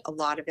refined a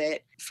lot of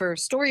it. For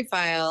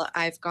Storyfile,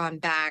 I've gone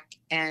back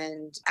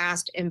and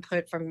asked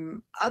input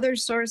from other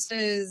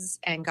sources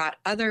and got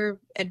other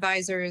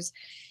advisors.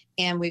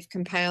 And we've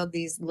compiled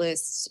these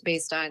lists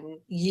based on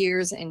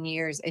years and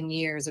years and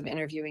years of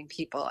interviewing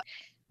people.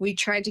 We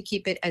tried to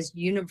keep it as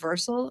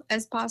universal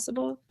as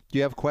possible. Do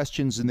you have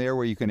questions in there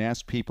where you can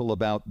ask people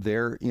about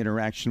their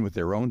interaction with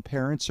their own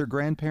parents or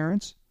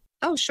grandparents?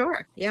 Oh,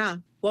 sure. Yeah.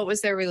 What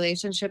was their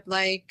relationship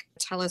like?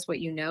 Tell us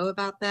what you know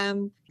about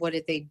them. What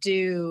did they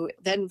do?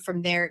 Then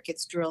from there, it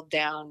gets drilled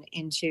down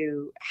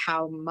into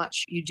how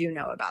much you do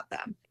know about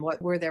them. What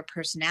were their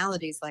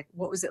personalities like?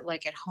 What was it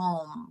like at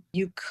home?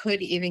 You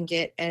could even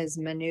get as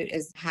minute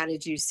as how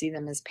did you see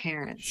them as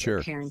parents?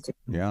 Sure. Parenting,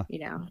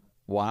 yeah.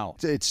 Wow.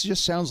 It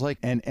just sounds like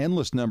an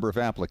endless number of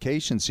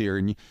applications here.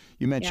 And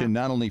you mentioned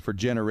not only for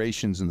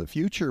generations in the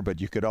future,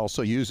 but you could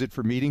also use it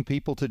for meeting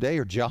people today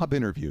or job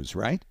interviews,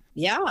 right?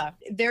 Yeah,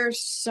 there are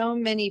so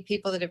many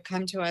people that have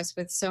come to us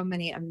with so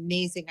many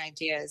amazing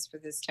ideas for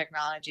this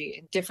technology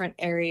in different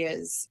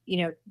areas,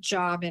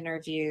 job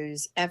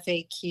interviews,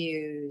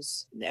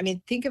 FAQs. I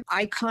mean, think of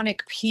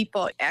iconic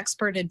people,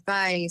 expert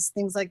advice,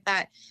 things like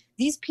that.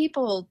 These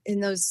people in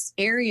those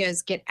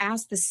areas get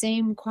asked the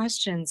same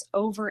questions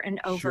over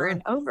and over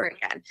and over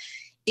again.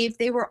 If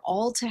they were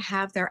all to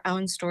have their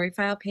own story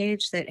file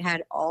page that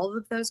had all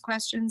of those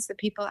questions that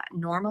people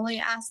normally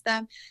ask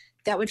them,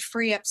 that would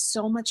free up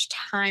so much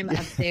time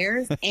of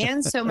theirs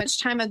and so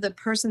much time of the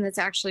person that's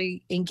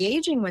actually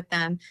engaging with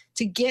them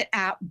to get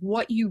at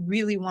what you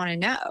really want to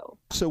know.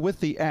 So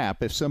with the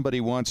app, if somebody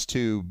wants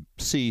to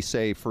see,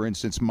 say, for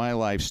instance, my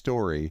life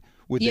story,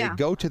 would they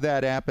go to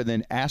that app and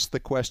then ask the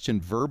question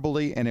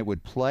verbally and it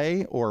would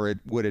play? Or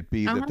would it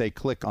be that they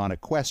click on a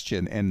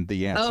question and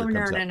the answer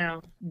comes up?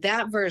 No.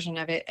 That version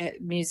of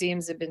it,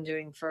 museums have been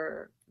doing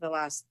for the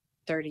last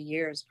 30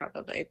 years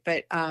probably,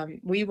 but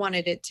we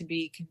wanted it to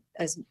be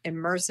as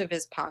immersive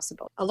as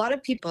possible. A lot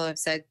of people have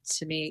said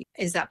to me,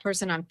 is that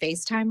person on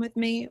FaceTime with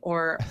me,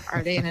 or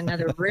are they in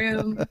another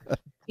room,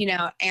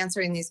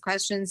 answering these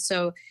questions?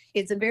 So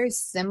it's a very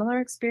similar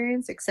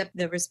experience, except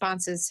the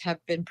responses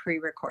have been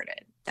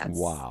pre-recorded.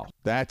 Wow,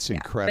 that's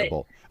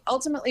incredible. But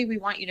ultimately, we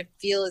want you to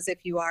feel as if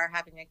you are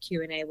having a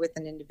Q&A with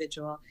an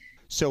individual.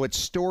 So it's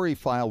story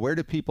file. Where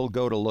do people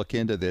go to look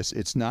into this?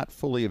 It's not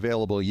fully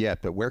available yet,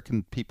 but where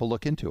can people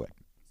look into it?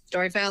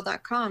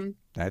 Storyfile.com.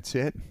 That's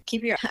it.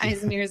 Keep your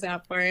eyes and ears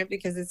out for it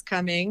because it's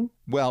coming.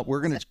 Well,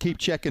 we're going to keep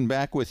checking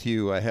back with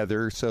you,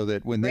 Heather, so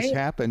that when this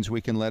happens, we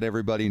can let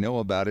everybody know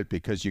about it,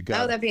 because you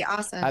got that'd be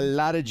awesome. A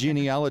lot of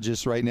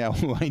genealogists right now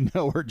who I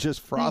know are just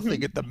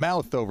frothing at the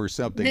mouth over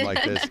something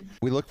like this.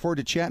 We look forward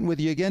to chatting with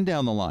you again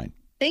down the line.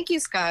 Thank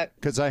you, Scott.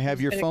 Because I have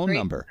your phone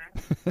number.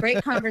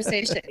 Great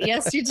conversation.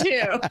 Yes, you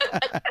do.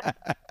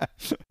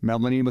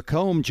 Melanie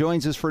McComb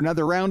joins us for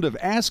another round of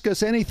Ask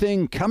Us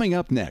Anything, coming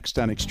up next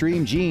on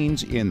Extreme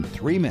Genes in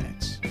 3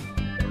 minutes.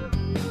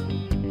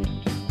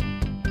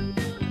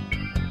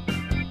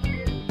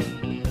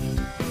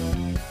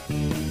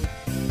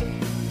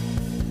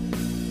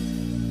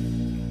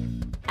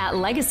 At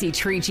Legacy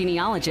Tree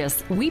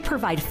Genealogists, we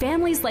provide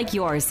families like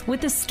yours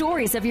with the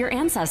stories of your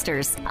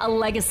ancestors, a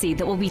legacy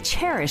that will be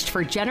cherished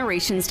for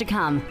generations to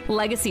come.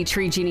 Legacy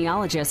Tree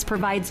Genealogists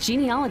provides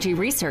genealogy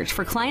research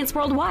for clients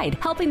worldwide,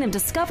 helping them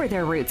discover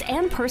their roots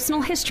and personal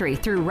history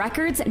through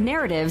records,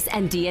 narratives,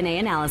 and DNA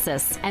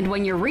analysis. And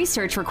when your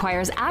research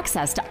requires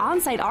access to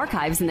on-site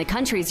archives in the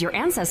countries your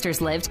ancestors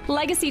lived,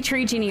 Legacy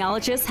Tree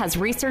Genealogists has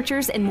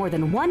researchers in more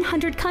than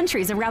 100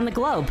 countries around the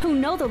globe who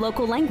know the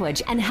local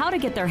language and how to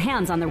get their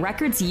hands on the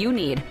records you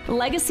need.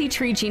 Legacy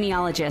Tree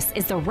Genealogists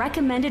is the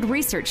recommended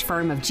research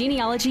firm of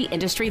genealogy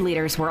industry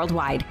leaders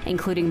worldwide,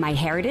 including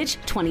MyHeritage,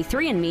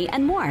 23andMe,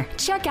 and more.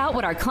 Check out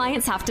what our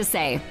clients have to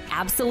say.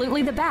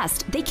 Absolutely the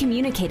best. They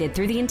communicated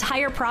through the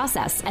entire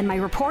process, and my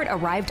report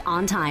arrived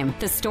on time.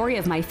 The story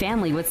of my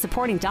family with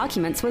supporting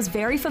documents was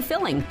very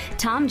fulfilling.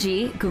 Tom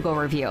G. Google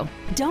review.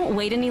 Don't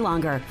wait any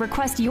longer.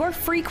 Request your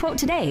free quote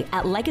today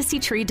at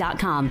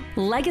legacytree.com.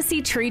 Legacy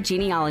Tree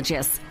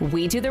Genealogists.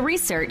 We do the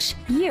research.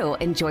 You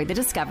enjoy the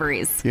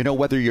discoveries. You know,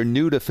 whether you're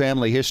new to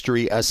family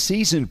history, a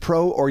seasoned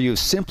pro, or you've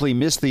simply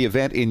missed the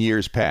event in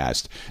years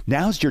past,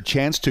 now's your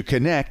chance to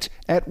connect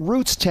at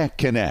Roots Tech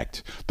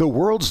Connect, the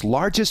world's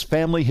largest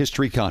family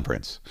history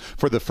conference.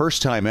 For the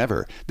first time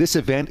ever, this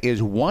event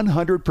is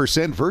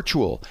 100%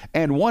 virtual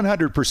and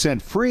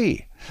 100%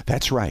 free.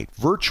 That's right,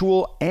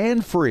 virtual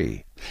and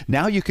free.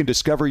 Now you can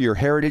discover your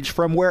heritage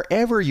from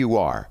wherever you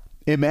are.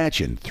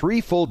 Imagine 3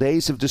 full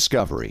days of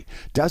discovery,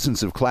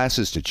 dozens of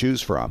classes to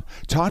choose from,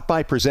 taught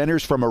by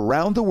presenters from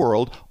around the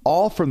world,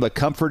 all from the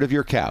comfort of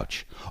your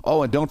couch.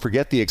 Oh, and don't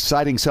forget the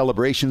exciting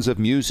celebrations of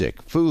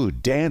music,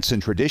 food, dance,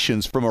 and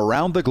traditions from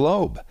around the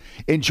globe.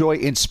 Enjoy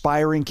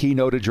inspiring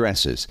keynote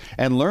addresses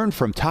and learn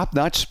from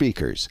top-notch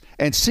speakers,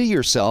 and see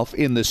yourself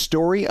in the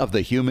story of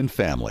the human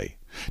family.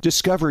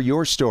 Discover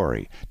your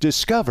story.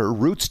 Discover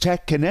Roots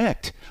Tech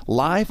Connect.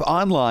 Live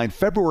online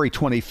February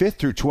 25th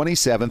through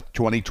 27th,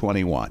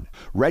 2021.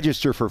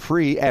 Register for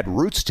free at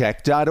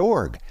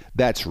rootstech.org.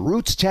 That's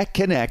Roots Tech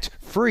Connect,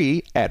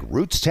 free at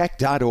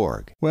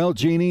rootstech.org. Well,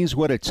 genies,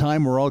 what a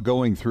time we're all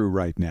going through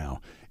right now.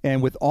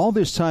 And with all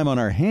this time on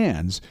our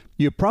hands,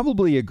 you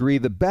probably agree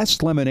the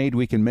best lemonade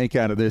we can make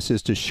out of this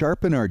is to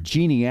sharpen our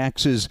genie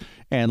axes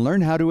and learn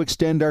how to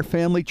extend our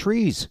family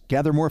trees,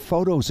 gather more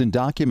photos and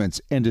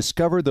documents, and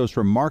discover those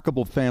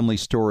remarkable family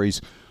stories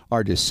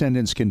our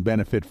descendants can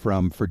benefit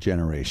from for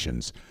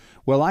generations.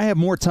 Well, I have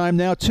more time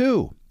now,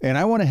 too, and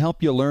I want to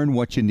help you learn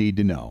what you need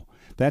to know.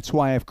 That's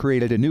why I've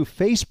created a new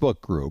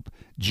Facebook group,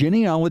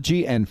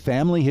 Genealogy and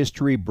Family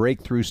History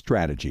Breakthrough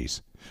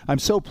Strategies. I'm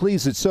so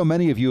pleased that so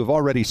many of you have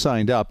already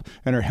signed up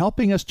and are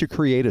helping us to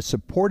create a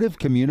supportive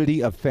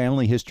community of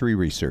family history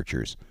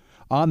researchers.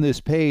 On this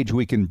page,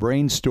 we can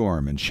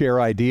brainstorm and share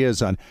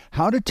ideas on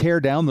how to tear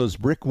down those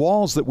brick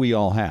walls that we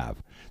all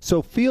have.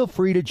 So feel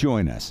free to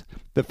join us.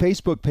 The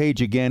Facebook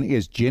page again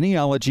is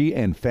Genealogy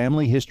and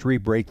Family History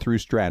Breakthrough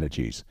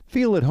Strategies.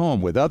 Feel at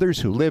home with others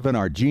who live in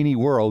our Genie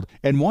world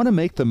and want to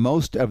make the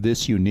most of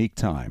this unique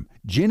time.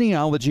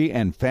 Genealogy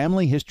and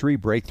Family History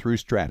Breakthrough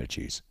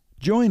Strategies.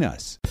 Join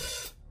us.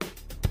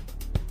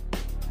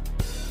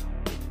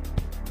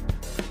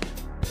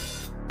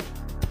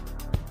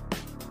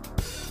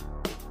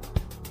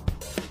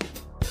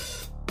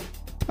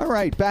 All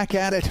right, back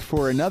at it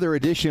for another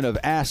edition of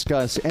Ask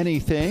Us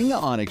Anything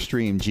on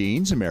Extreme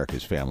Genes,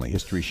 America's Family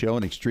History Show,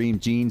 and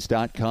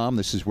extremegenes.com.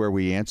 This is where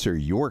we answer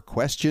your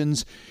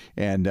questions.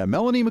 And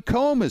Melanie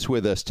McComb is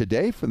with us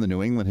today from the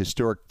New England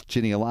Historic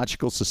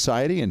Genealogical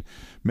Society. And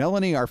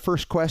Melanie, our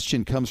first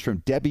question comes from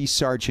Debbie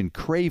Sargent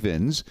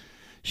Cravens.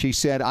 She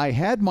said, I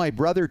had my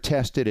brother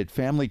tested at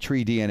Family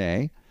Tree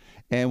DNA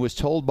and was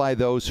told by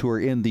those who are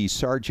in the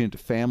Sargent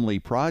Family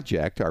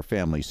Project, our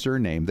family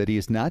surname, that he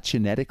is not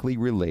genetically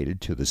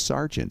related to the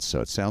Sargents.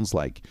 So it sounds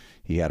like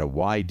he had a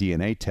Y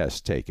DNA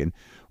test taken.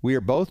 We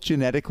are both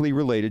genetically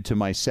related to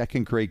my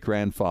second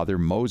great-grandfather,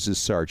 Moses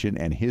Sargent,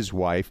 and his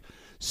wife.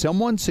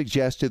 Someone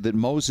suggested that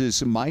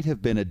Moses might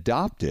have been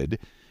adopted.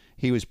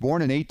 He was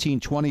born in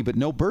 1820, but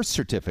no birth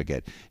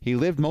certificate. He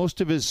lived most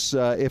of his,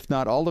 if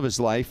not all of his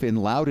life, in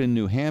Loudon,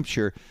 New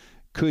Hampshire.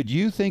 Could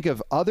you think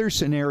of other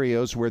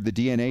scenarios where the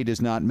DNA does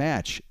not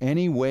match?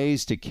 Any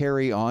ways to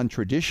carry on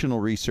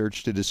traditional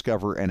research to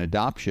discover an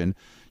adoption?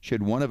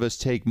 Should one of us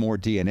take more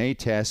DNA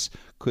tests?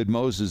 Could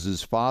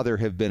Moses' father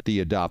have been the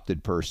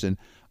adopted person?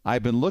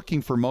 I've been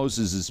looking for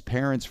Moses'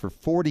 parents for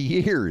 40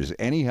 years.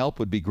 Any help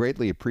would be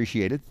greatly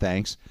appreciated.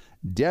 Thanks,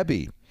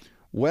 Debbie.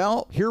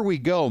 Well, here we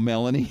go,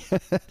 Melanie.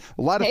 A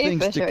lot of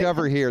things to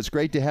cover here. It's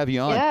great to have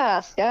you on.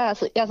 Yes.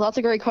 Lots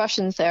of great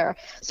questions there.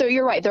 So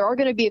you're right. There are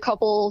going to be a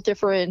couple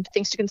different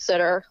things to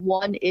consider.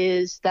 One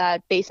is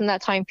that based on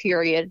that time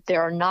period,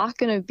 there are not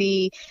going to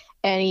be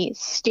any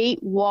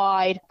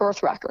statewide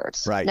birth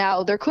records. Right.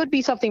 Now, there could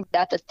be something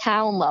at the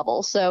town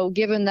level. So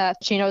given that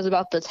she knows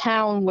about the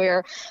town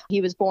where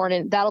he was born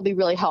in, that'll be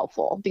really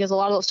helpful because a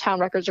lot of those town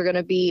records are going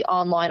to be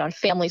online on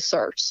Family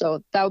Search.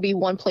 So that would be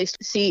one place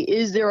to see,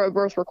 is there a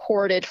birth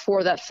recorded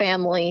for that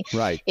family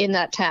in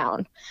that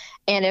town?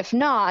 And if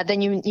not,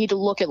 then you need to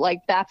look at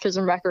like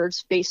baptism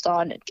records based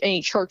on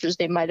any churches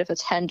they might have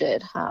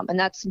attended. And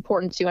that's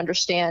important to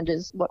understand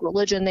is what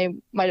religion they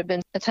might have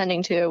been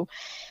attending to.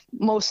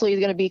 Mostly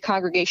going to be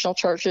congregational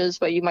churches,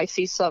 but you might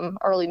see some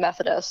early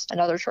Methodist and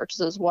other churches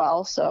as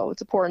well. So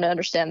it's important to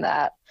understand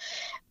that.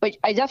 But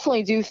I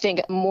definitely do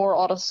think more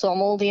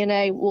autosomal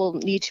DNA will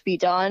need to be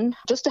done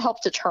just to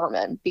help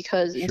determine,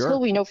 because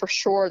until we know for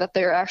sure that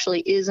there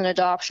actually is an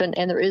adoption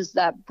and there is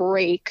that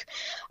break,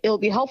 it'll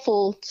be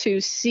helpful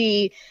to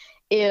see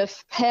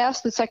if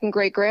past the second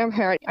great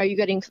grandparent, are you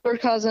getting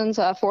third cousins,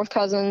 fourth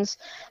cousins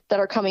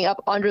that are coming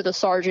up under the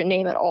Sargent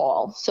name at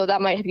all? So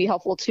that might be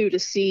helpful too, to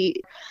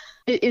see,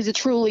 is it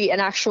truly an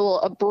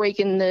actual break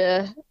in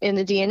the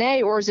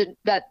DNA, or is it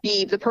that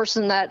the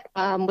person that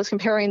was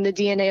comparing the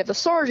DNA of the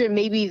Sargent,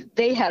 maybe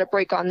they had a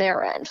break on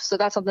their end? So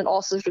that's something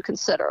also to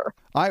consider.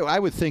 I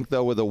would think,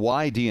 though, with a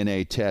Y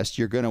DNA test,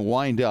 you're going to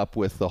wind up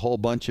with a whole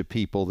bunch of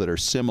people that are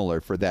similar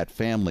for that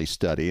family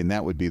study, and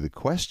that would be the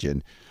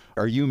question.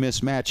 Are you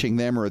mismatching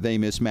them, or are they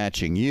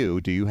mismatching you?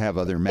 Do you have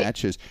other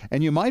matches?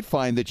 And you might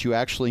find that you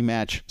actually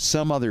match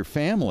some other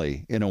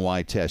family in a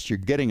Y test. You're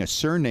getting a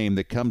surname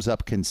that comes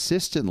up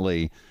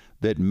consistently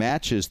that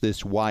matches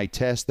this Y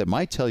test that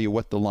might tell you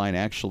what the line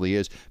actually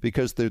is,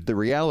 because the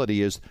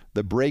reality is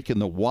the break in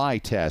the Y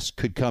test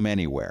could come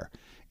anywhere.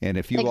 And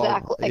if you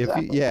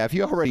if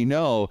you already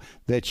know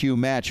that you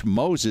match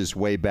Moses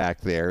way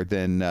back there,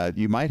 then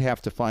you might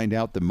have to find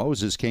out that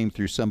Moses came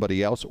through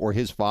somebody else or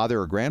his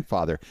father or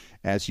grandfather,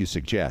 as you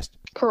suggest.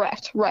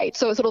 Correct. Right.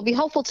 So it'll be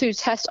helpful to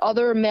test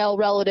other male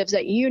relatives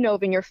that you know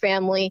of in your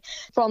family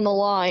from the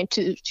line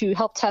to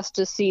help test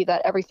to see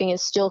that everything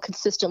is still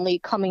consistently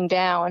coming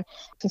down,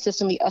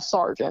 consistently a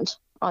Sargent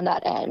on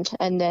that end,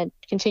 and then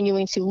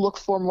continuing to look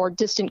for more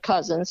distant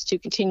cousins to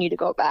continue to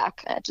go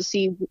back to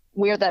see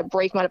where that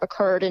break might have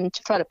occurred and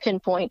to try to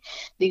pinpoint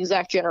the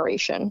exact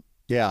generation.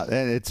 Yeah,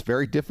 and it's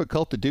very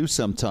difficult to do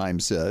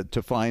sometimes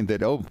to find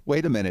that, oh,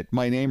 wait a minute,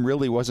 my name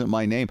really wasn't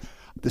my name.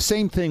 The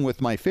same thing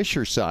with my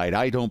Fisher side.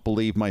 I don't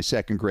believe my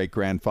second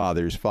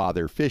great-grandfather's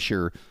father,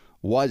 Fisher,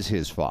 was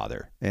his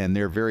father. And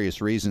there are various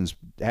reasons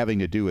having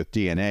to do with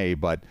DNA,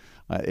 but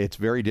it's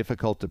very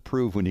difficult to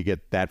prove when you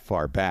get that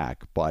far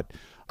back. But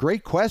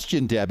great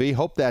question, Debbie.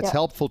 Hope that's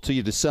helpful to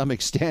you to some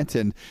extent.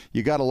 And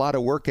you got a lot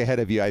of work ahead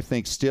of you, I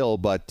think, still.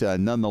 But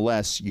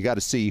nonetheless, you got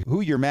to see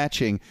who you're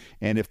matching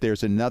and if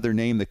there's another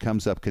name that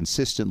comes up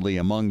consistently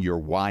among your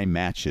Y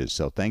matches.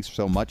 So thanks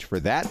so much for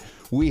that.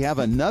 We have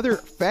another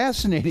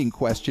fascinating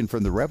question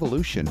from the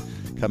Revolution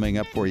coming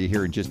up for you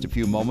here in just a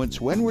few moments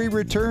when we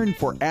return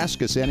for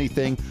Ask Us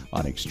Anything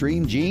on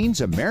Extreme Genes,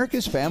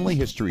 America's Family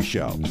History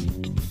Show.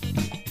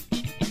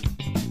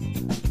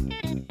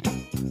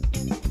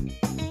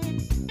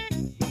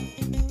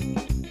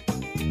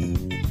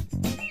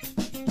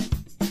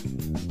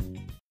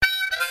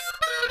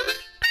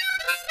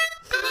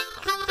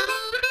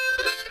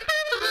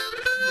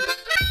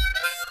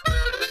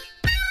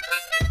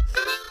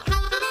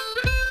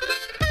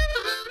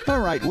 All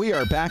right, we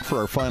are back for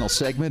our final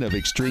segment of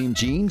Extreme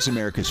Genes,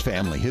 America's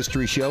Family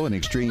History Show, and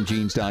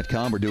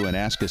ExtremeGenes.com. We're doing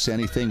Ask Us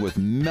Anything with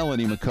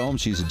Melanie McComb.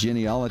 She's a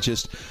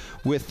genealogist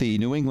with the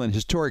New England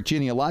Historic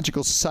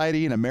Genealogical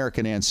Society and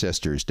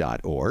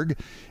AmericanAncestors.org.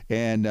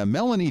 And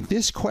Melanie,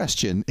 this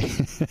question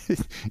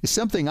is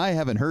something I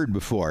haven't heard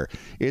before.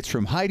 It's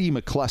from Heidi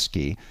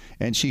McCluskey,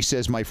 and she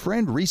says, my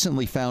friend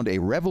recently found a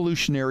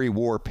Revolutionary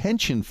War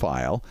pension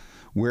file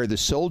where the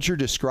soldier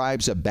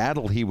describes a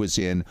battle he was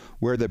in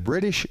where the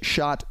British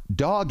shot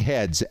dog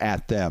heads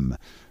at them.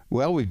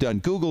 Well, we've done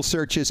Google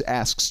searches,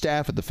 asked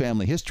staff at the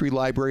Family History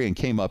Library, and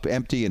came up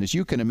empty. And as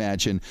you can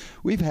imagine,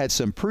 we've had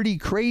some pretty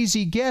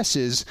crazy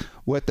guesses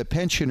what the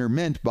pensioner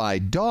meant by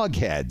dog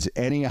heads.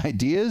 Any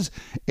ideas?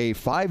 A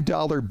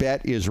 $5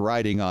 bet is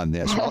riding on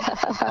this. Well,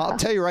 I'll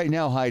tell you right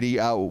now, Heidi,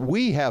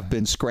 we have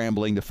been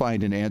scrambling to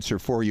find an answer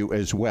for you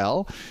as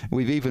well.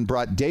 We've even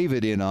brought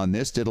David in on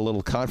this, did a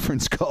little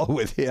conference call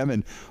with him,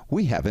 and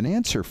we have an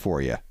answer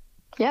for you.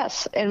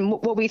 Yes, and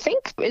what we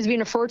think is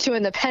being referred to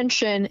in the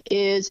pension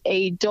is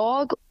a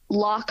dog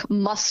lock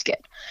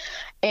musket.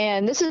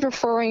 And this is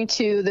referring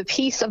to the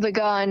piece of the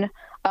gun,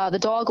 the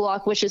dog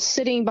lock, which is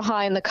sitting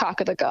behind the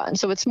cock of the gun.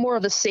 So it's more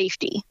of the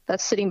safety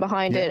that's sitting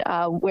behind it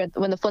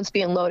when the flint's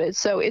being loaded.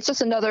 So it's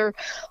just another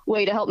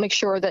way to help make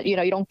sure that, you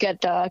don't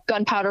get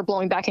gunpowder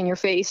blowing back in your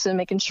face, and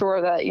making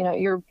sure that,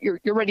 you're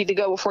ready to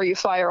go before you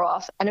fire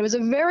off. And it was a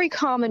very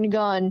common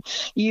gun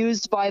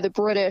used by the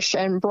British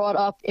and brought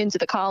up into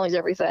the colonies,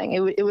 everything.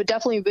 It would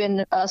definitely have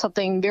been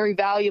something very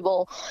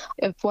valuable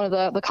if one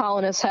of the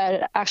colonists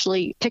had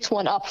actually picked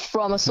one up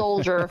from a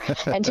soldier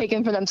and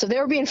taken from them. So they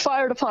were being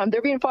fired upon.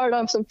 They're being fired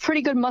on some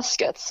pretty good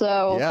muskets.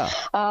 So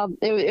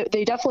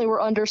they definitely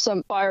were under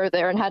some fire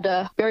there and had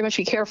to very much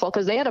be careful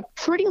because they had a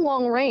pretty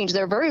long range.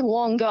 They're very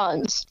long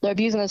guns they're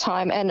using the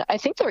time. And I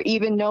think they're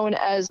even known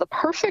as the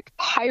perfect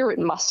pirate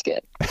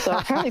musket. So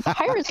apparently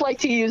pirates like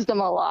to use them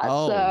a lot.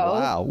 Oh, so.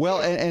 Wow.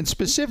 Well, and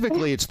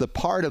specifically, it's the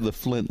part of the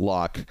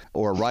flintlock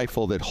or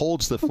rifle that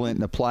holds the flint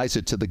and applies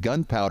it to the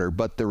gunpowder.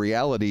 But the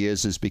reality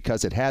is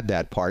because it had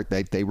that part,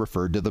 they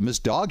referred to them as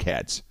dog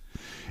heads.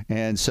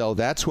 And so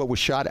that's what was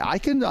shot. I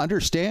can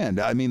understand.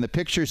 I mean, the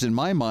pictures in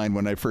my mind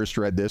when I first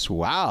read this,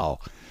 wow,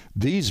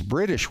 these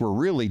British were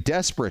really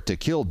desperate to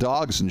kill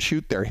dogs and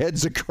shoot their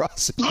heads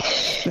across at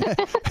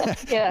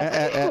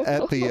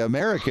the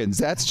Americans.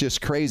 That's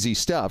just crazy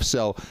stuff.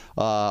 So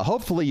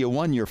hopefully you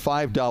won your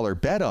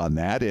 $5 bet on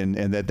that, and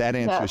that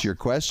answers your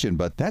question.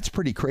 But that's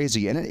pretty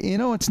crazy. And,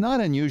 it's not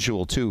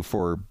unusual, too,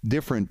 for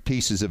different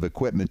pieces of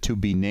equipment to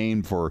be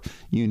named for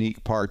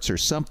unique parts or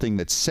something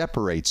that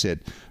separates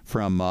it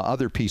from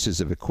other pieces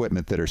of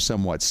equipment that are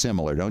somewhat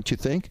similar, don't you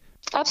think?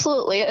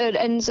 Absolutely.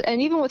 And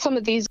even with some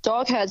of these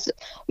dog heads,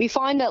 we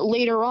find that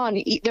later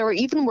on, there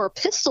even were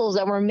pistols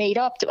that were made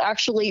up to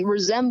actually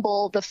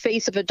resemble the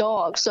face of a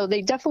dog. So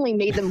they definitely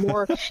made them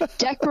more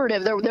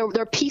decorative.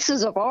 They're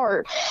pieces of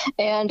art.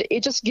 And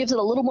it just gives it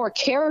a little more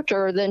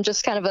character than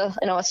just kind of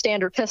a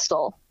standard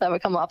pistol that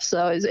would come up.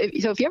 So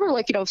if you ever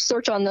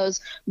search on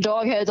those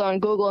dog heads on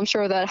Google, I'm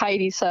sure that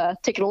Heidi's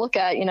taking a look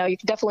at, you can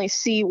definitely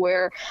see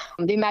where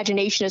the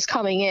imagination is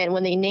coming in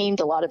when they named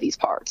a lot of these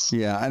parts.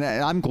 Yeah. And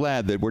I'm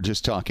glad that we're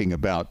just talking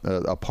about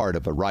a part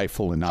of a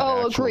rifle and not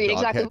actual agreed. dog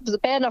Exactly. head. It was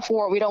bad enough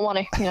war. We don't want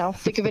to,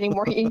 think of any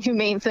more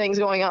inhumane things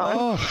going on.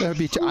 Oh, that'd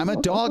be. I'm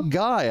a dog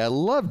guy. I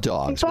love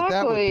dogs. Exactly. But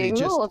that would be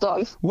just, we love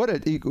dogs.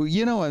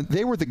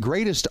 They were the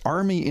greatest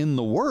army in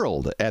the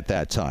world at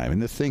that time,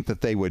 and to think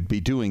that they would be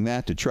doing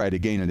that to try to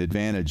gain an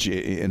advantage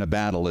in a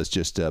battle is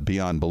just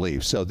beyond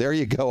belief. So there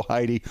you go,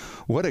 Heidi.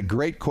 What a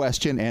great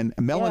question. And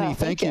Melanie,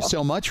 thank you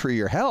so much for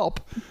your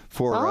help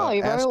for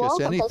Ask Us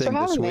Anything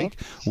this week.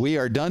 We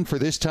are done for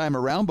this time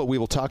around, but we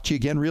will talk to you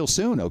again real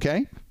soon,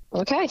 okay?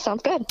 Okay,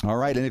 sounds good. All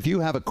right, and if you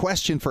have a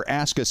question for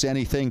Ask Us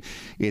Anything,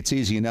 it's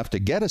easy enough to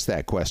get us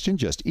that question.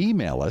 Just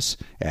email us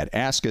at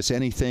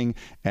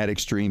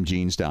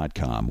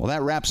askusanything@extremegenes.com. Well,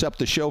 that wraps up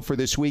the show for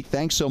this week.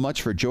 Thanks so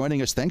much for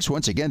joining us. Thanks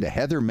once again to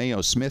Heather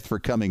Maio Smith for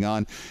coming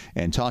on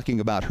and talking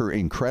about her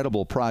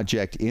incredible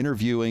project,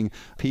 interviewing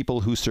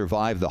people who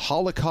survived the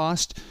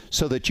Holocaust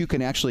so that you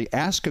can actually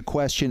ask a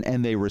question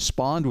and they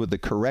respond with the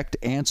correct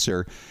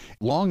answer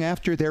long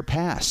after they're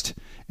passed.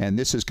 And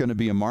this is going to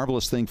be a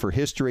marvelous thing for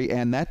history.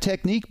 And that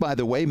technique, by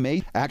the way,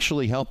 may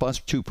actually help us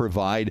to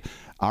provide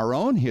our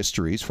own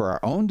histories for our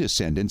own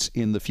descendants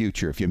in the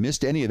future. If you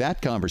missed any of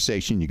that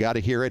conversation, you got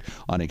to hear it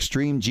on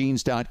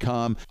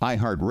ExtremeGenes.com,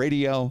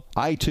 iHeartRadio,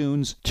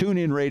 iTunes,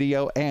 TuneIn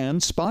Radio, and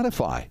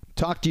Spotify.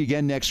 Talk to you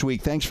again next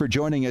week. Thanks for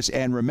joining us.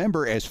 And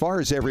remember, as far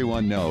as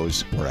everyone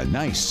knows, we're a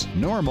nice,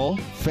 normal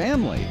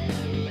family.